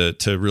wanted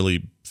to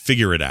really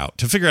figure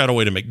out a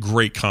way to make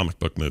great comic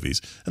book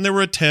movies. And there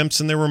were attempts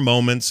and there were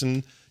moments,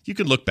 and you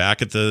could look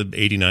back at the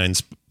 89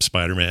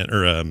 Spider-Man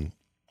or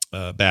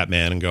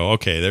Batman and go,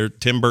 okay,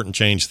 Tim Burton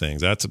changed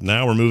things.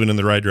 Now we're moving in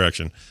the right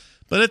direction.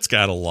 But it's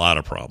got a lot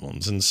of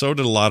problems, and so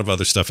did a lot of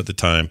other stuff at the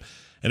time.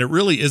 And it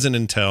really isn't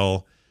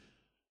until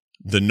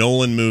the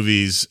Nolan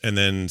movies and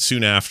then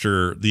soon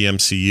after the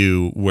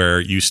MCU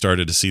where you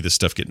started to see this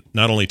stuff get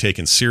not only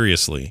taken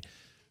seriously,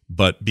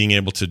 but being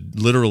able to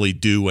literally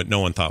do what no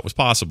one thought was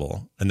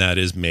possible, and that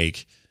is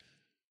make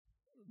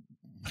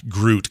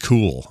Groot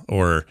cool,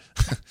 or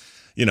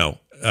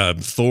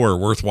Thor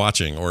worth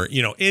watching, or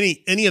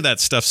any of that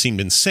stuff seemed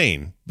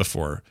insane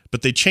before,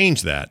 but they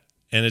changed that,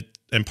 and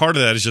part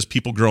of that is just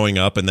people growing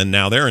up, and then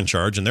now they're in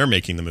charge and they're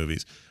making the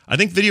movies. I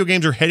think video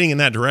games are heading in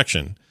that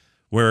direction,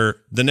 where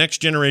the next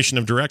generation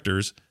of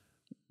directors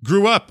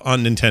grew up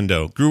on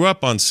Nintendo, grew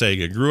up on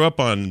Sega, grew up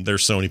on their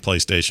Sony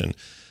PlayStation.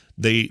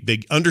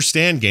 They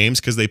understand games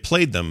because they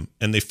played them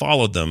and they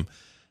followed them.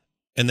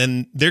 And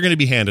then they're going to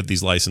be handed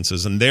these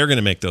licenses and they're going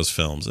to make those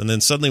films. And then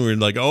suddenly we're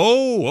like,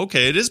 oh,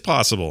 okay, it is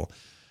possible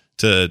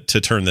to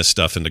turn this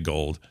stuff into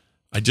gold.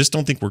 I just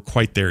don't think we're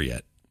quite there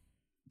yet,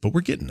 but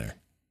we're getting there.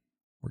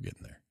 We're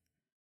getting there.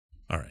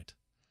 All right.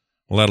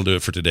 Well, that'll do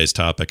it for today's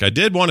topic. I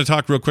did want to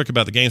talk real quick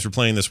about the games we're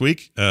playing this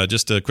week.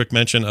 Just a quick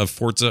mention of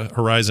Forza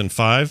Horizon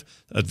 5,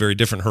 a very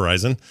different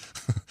Horizon.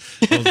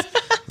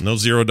 No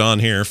Zero Dawn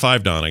here,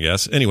 5 Dawn, I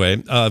guess. Anyway,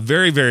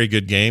 very, very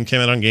good game. Came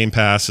out on Game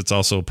Pass. It's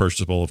also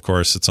purchasable, of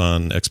course. It's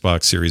on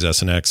Xbox Series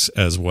S and X,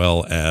 as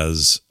well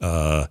as,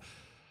 I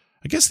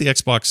guess the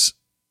Xbox,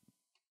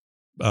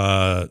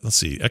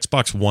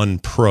 Xbox One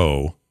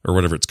Pro, or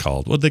whatever it's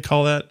called. What did they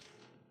call that?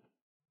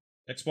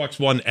 Xbox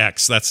One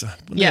X. That's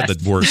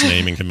the worst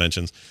naming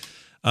conventions.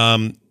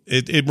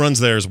 It runs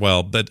there as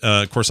well, but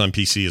of course on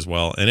PC as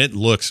well, and it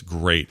looks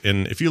great.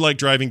 And if you like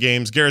driving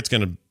games, Garrett's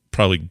going to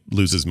probably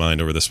lose his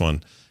mind over this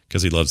one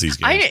because he loves these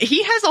games.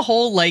 He has a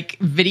whole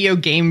video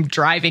game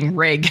driving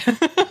rig,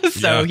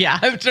 so yeah,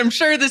 I'm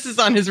sure this is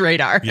on his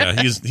radar. Yeah,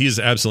 he's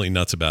absolutely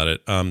nuts about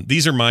it.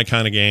 These are my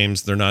kind of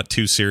games. They're not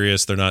too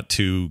serious. They're not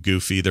too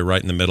goofy. They're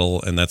right in the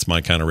middle, and that's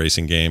my kind of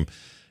racing game.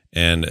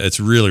 And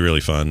it's really,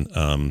 really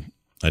fun.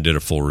 I did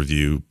a full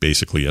review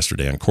basically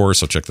yesterday on Core,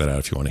 so check that out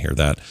if you want to hear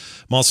that.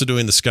 I'm also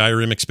doing the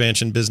Skyrim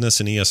expansion business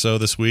in ESO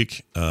this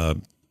week. What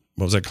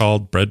was that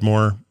called?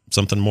 Breadmore?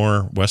 Something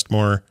more?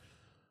 Westmore?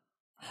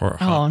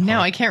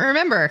 Now I can't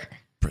remember.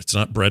 It's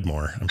not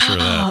Breadmore. I'm sure of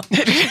that.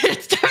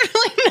 It's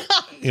definitely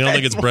not. You don't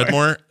think it's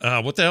Breadmore?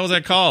 What the hell is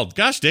that called?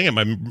 Gosh dang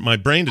it. My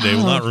brain today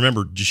will not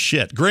remember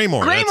shit.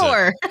 Greymore.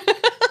 Greymore.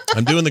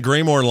 I'm doing the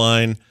Greymore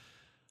line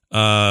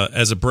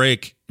as a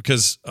break.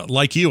 Because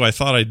like you, I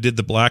thought I did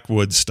the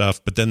Blackwood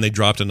stuff, but then they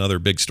dropped another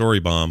big story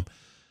bomb.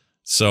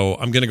 So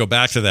I'm going to go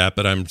back to that,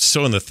 but I'm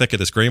so in the thick of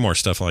this Greymore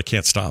stuff, I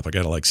can't stop. I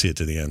got to see it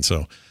to the end. So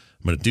I'm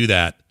going to do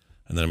that,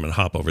 and then I'm going to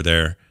hop over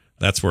there.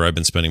 That's where I've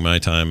been spending my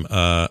time.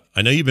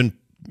 I know you've been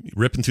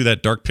ripping through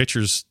that Dark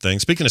Pictures thing.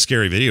 Speaking of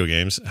scary video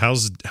games,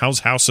 how's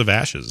House of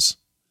Ashes?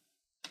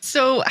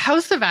 So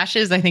House of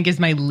Ashes, I think, is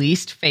my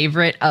least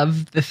favorite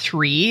of the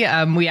three.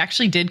 We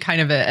actually did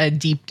kind of a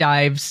deep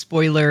dive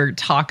spoiler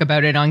talk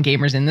about it on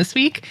Gamers In this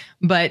week,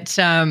 but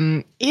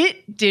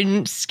it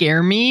didn't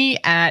scare me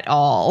at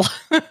all,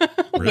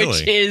 really?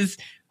 Which is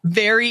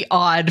very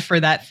odd for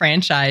that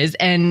franchise.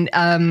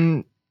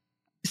 And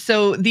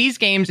so these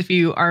games, if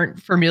you aren't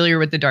familiar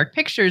with the Dark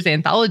Pictures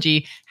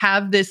anthology,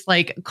 have this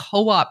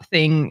co-op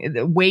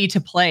way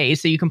to play.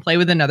 So you can play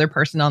with another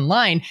person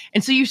online.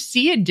 And so you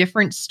see a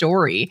different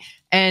story.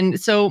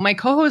 And so my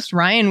co-host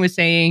Ryan was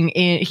saying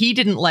he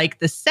didn't like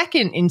the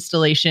second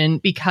installation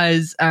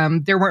because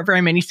there weren't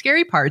very many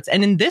scary parts.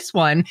 And in this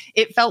one,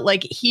 it felt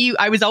like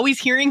I was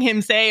always hearing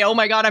him say, "Oh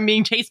my God, I'm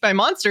being chased by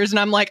monsters." And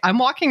I'm like, I'm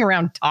walking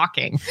around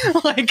talking.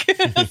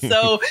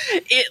 So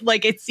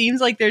it seems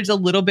like there's a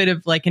little bit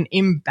of an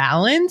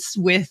imbalance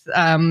with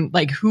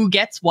who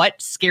gets what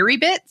scary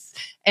bits.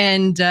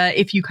 And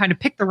if you kind of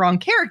pick the wrong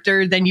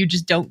character, then you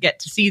just don't get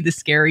to see the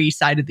scary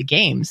side of the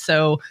game.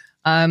 So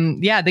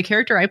the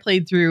character I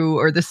played through,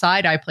 or the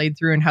side I played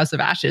through in House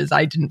of Ashes,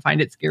 I didn't find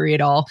it scary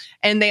at all.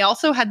 And they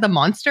also had the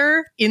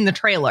monster in the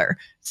trailer.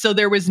 So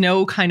there was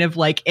no kind of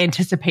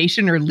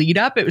anticipation or lead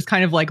up. It was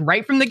kind of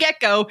right from the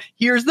get-go,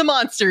 here's the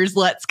monsters,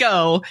 let's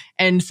go.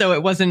 And so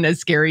it wasn't as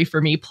scary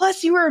for me.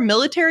 Plus, you were a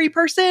military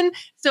person.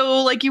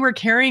 So you were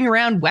carrying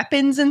around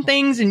weapons and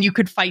things, and you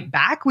could fight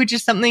back, which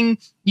is something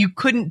you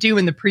couldn't do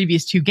in the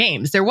previous two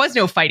games. There was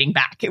no fighting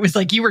back. It was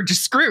you were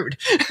just screwed.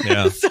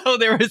 Yeah. So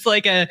there was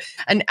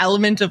an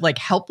element of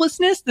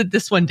helplessness that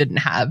this one didn't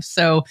have.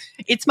 So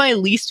it's my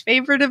least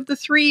favorite of the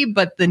three,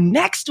 but the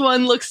next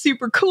one looks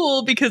super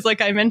cool because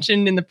I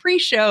mentioned in the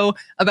pre-show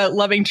about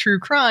loving true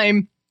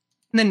crime,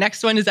 the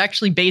next one is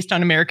actually based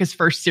on America's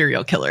first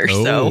serial killer.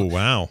 Oh, so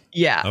wow.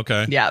 Yeah.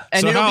 Okay. Yeah.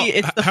 And so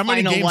it's the how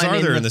many final games one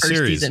are there in the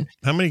series? Season.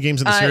 How many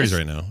games in the series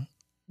right now?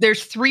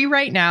 There's 3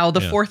 right now.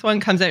 The fourth one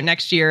comes out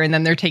next year, and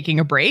then they're taking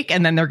a break,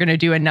 and then they're going to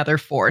do another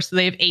 4. So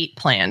they have 8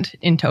 planned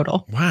in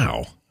total.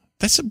 Wow.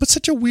 But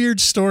such a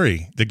weird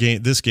story.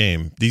 These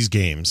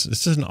games.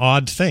 It's just an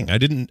odd thing.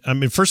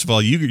 First of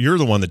all, you're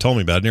the one that told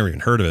me about it. I never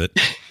even heard of it.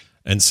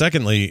 And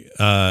secondly,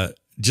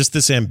 just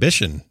this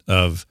ambition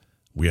of,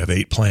 we have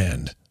 8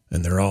 planned,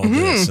 and they're all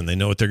this, and they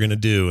know what they're going to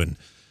do, and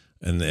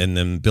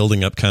then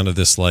building up kind of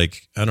this I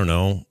don't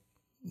know,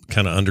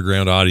 kind of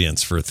underground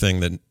audience for a thing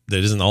that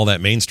isn't all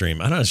that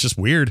mainstream. I don't know. It's just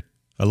weird.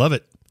 I love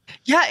it.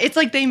 Yeah, it's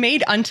they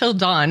made Until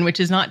Dawn, which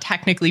is not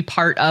technically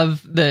part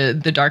of the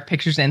Dark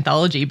Pictures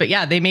anthology, but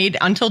yeah, they made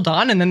Until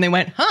Dawn, and then they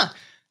went,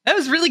 that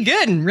was really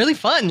good and really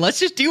fun. Let's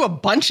just do a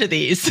bunch of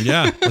these.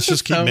 Yeah, let's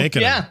just keep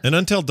making them. And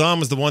Until Dawn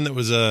was the one that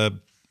was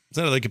Is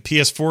that like a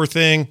PS4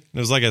 thing? It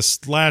was like a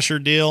slasher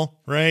deal,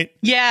 right?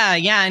 Yeah,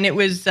 and it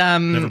was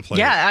Never played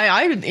it.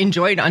 I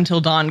enjoyed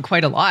Until Dawn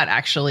quite a lot,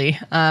 actually.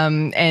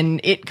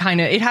 And it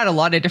had a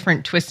lot of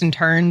different twists and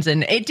turns,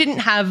 and it didn't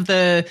have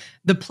the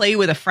play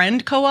with a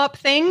friend co-op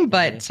thing,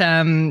 but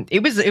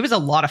it was a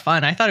lot of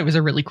fun. I thought it was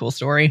a really cool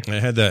story. I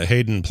had that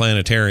Hayden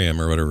Planetarium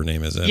or whatever her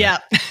name is. Yeah.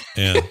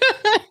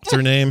 What's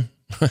her name?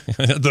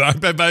 I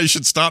bet I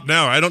should stop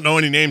now. I don't know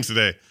any names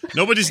today.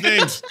 Nobody's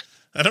names.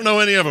 I don't know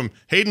any of them.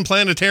 Hayden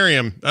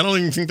Planetarium. I don't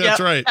even think that's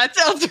right. That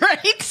sounds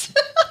right.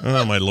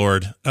 Oh, my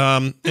Lord.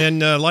 And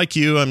like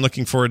you, I'm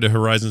looking forward to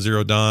Horizon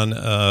Zero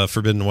Dawn,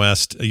 Forbidden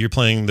West. You're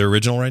playing the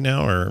original right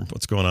now, or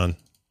what's going on?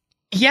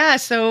 Yeah,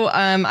 so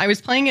I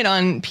was playing it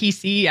on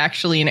PC,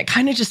 actually, and it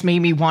kind of just made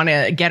me want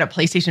to get a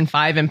PlayStation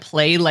 5 and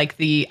play like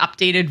the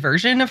updated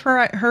version of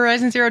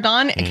Horizon Zero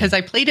Dawn, because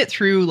I played it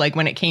through like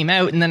when it came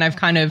out, and then I've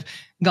kind of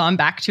gone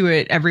back to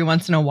it every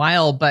once in a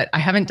while, but I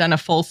haven't done a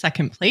full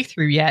second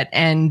playthrough yet.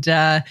 And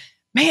man,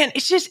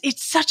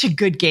 it's such a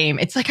good game.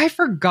 It's like I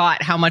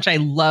forgot how much I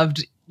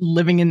loved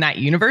living in that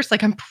universe.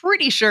 Like I'm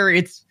pretty sure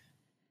it's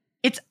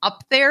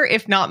up there,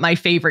 if not my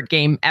favorite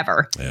game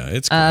ever. Yeah,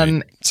 it's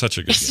great. Such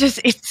a good game.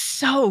 It's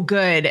so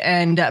good.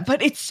 And,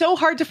 but it's so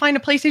hard to find a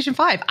PlayStation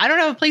 5. I don't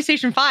have a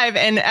PlayStation 5.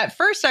 And at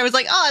first I was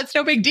like, oh, it's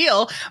no big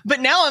deal.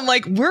 But now I'm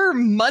like, we're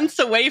months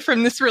away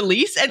from this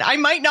release and I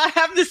might not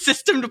have the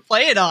system to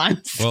play it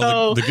on.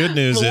 Well, the good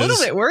news I'm a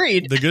little bit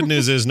worried. The good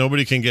news is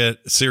nobody can get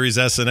Series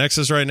S and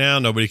X's right now.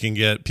 Nobody can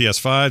get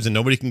PS5s and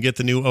nobody can get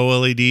the new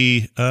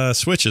OLED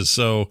Switches.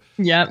 So,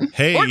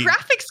 hey. Or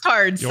graphics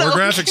cards. Or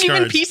graphics even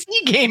cards. PC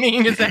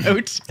gaming is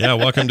out. Yeah,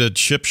 welcome to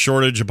chip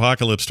shortage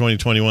apocalypse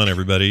 2021,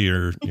 everybody.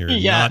 You're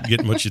not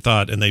getting what you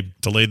thought, and they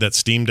delayed that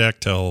Steam Deck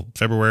till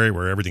February,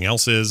 where everything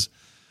else is,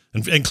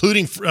 and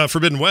including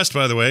Forbidden West.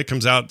 By the way,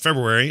 comes out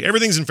February.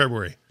 Everything's in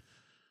February.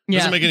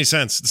 Doesn't make any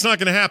sense. It's not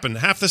going to happen.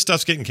 Half this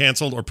stuff's getting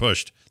canceled or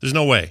pushed. There's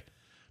no way.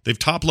 They've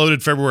top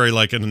loaded February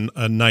like a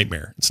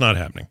nightmare. It's not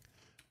happening,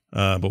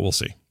 but we'll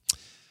see.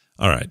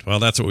 All right. Well,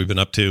 that's what we've been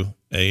up to.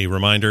 A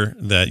reminder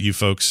that you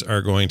folks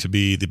are going to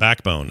be the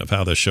backbone of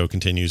how this show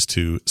continues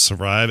to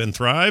survive and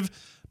thrive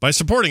by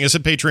supporting us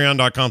at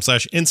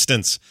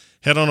patreon.com/instance.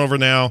 Head on over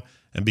now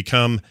and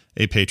become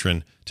a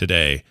patron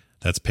today.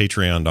 That's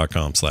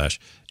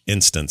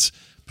patreon.com/instance.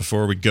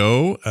 Before we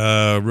go,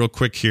 real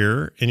quick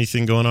here,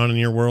 anything going on in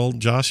your world,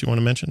 Josh, you want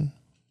to mention?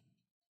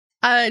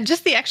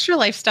 Just the Extra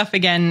Life stuff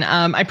again.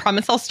 I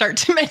promise I'll start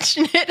to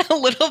mention it a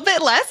little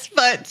bit less,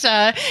 but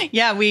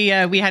we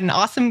had an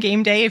awesome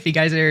game day. If you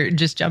guys are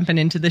just jumping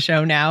into the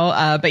show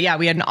now, we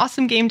had an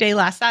awesome game day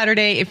last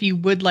Saturday. If you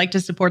would like to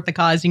support the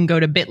cause, you can go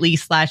to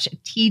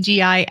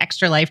bit.ly/TGI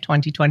Extra Life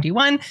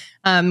 2021.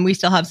 We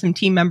still have some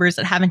team members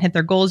that haven't hit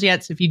their goals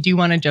yet, so if you do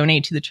want to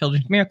donate to the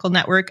Children's Miracle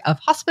Network of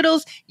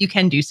Hospitals, you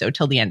can do so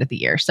till the end of the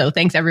year. So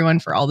thanks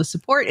everyone for all the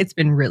support. It's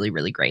been really,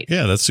 really great.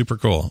 Yeah, that's super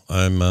cool.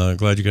 I'm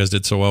glad you guys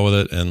did so well with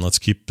it, and let's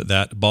keep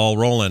that ball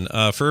rolling.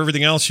 For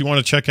everything else you want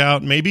to check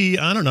out, maybe,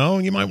 I don't know,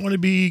 you might want to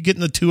be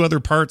getting the two other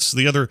parts,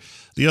 the other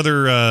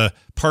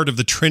part of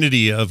the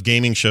trinity of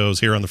gaming shows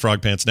here on the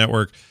Frog Pants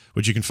Network,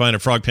 which you can find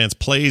at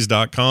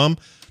frogpantsplays.com.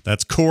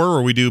 That's Core,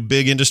 where we do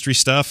big industry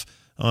stuff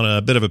on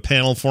a bit of a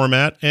panel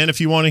format. And if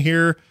you want to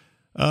hear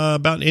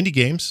about indie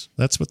games,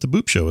 that's what the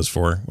Boop Show is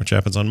for, which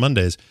happens on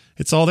Mondays.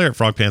 It's all there at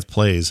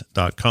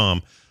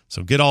frogpantsplays.com.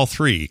 So get all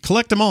three,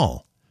 collect them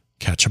all,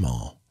 catch them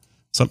all.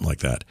 Something like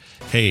that.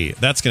 Hey,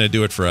 that's going to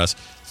do it for us.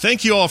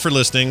 Thank you all for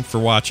listening, for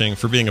watching,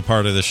 for being a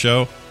part of this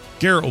show.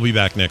 Garrett will be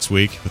back next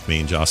week with me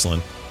and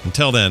Jocelyn.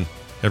 Until then,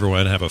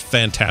 everyone have a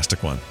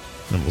fantastic one,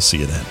 and we'll see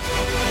you then.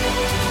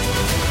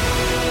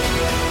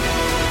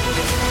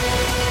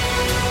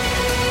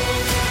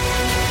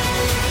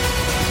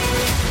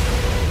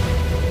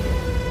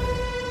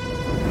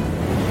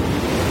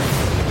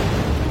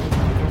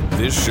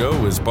 This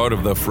show is part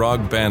of the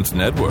Frog Pants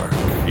Network.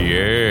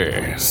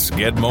 Yes.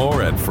 Get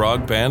more at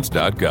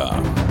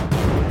frogpants.com.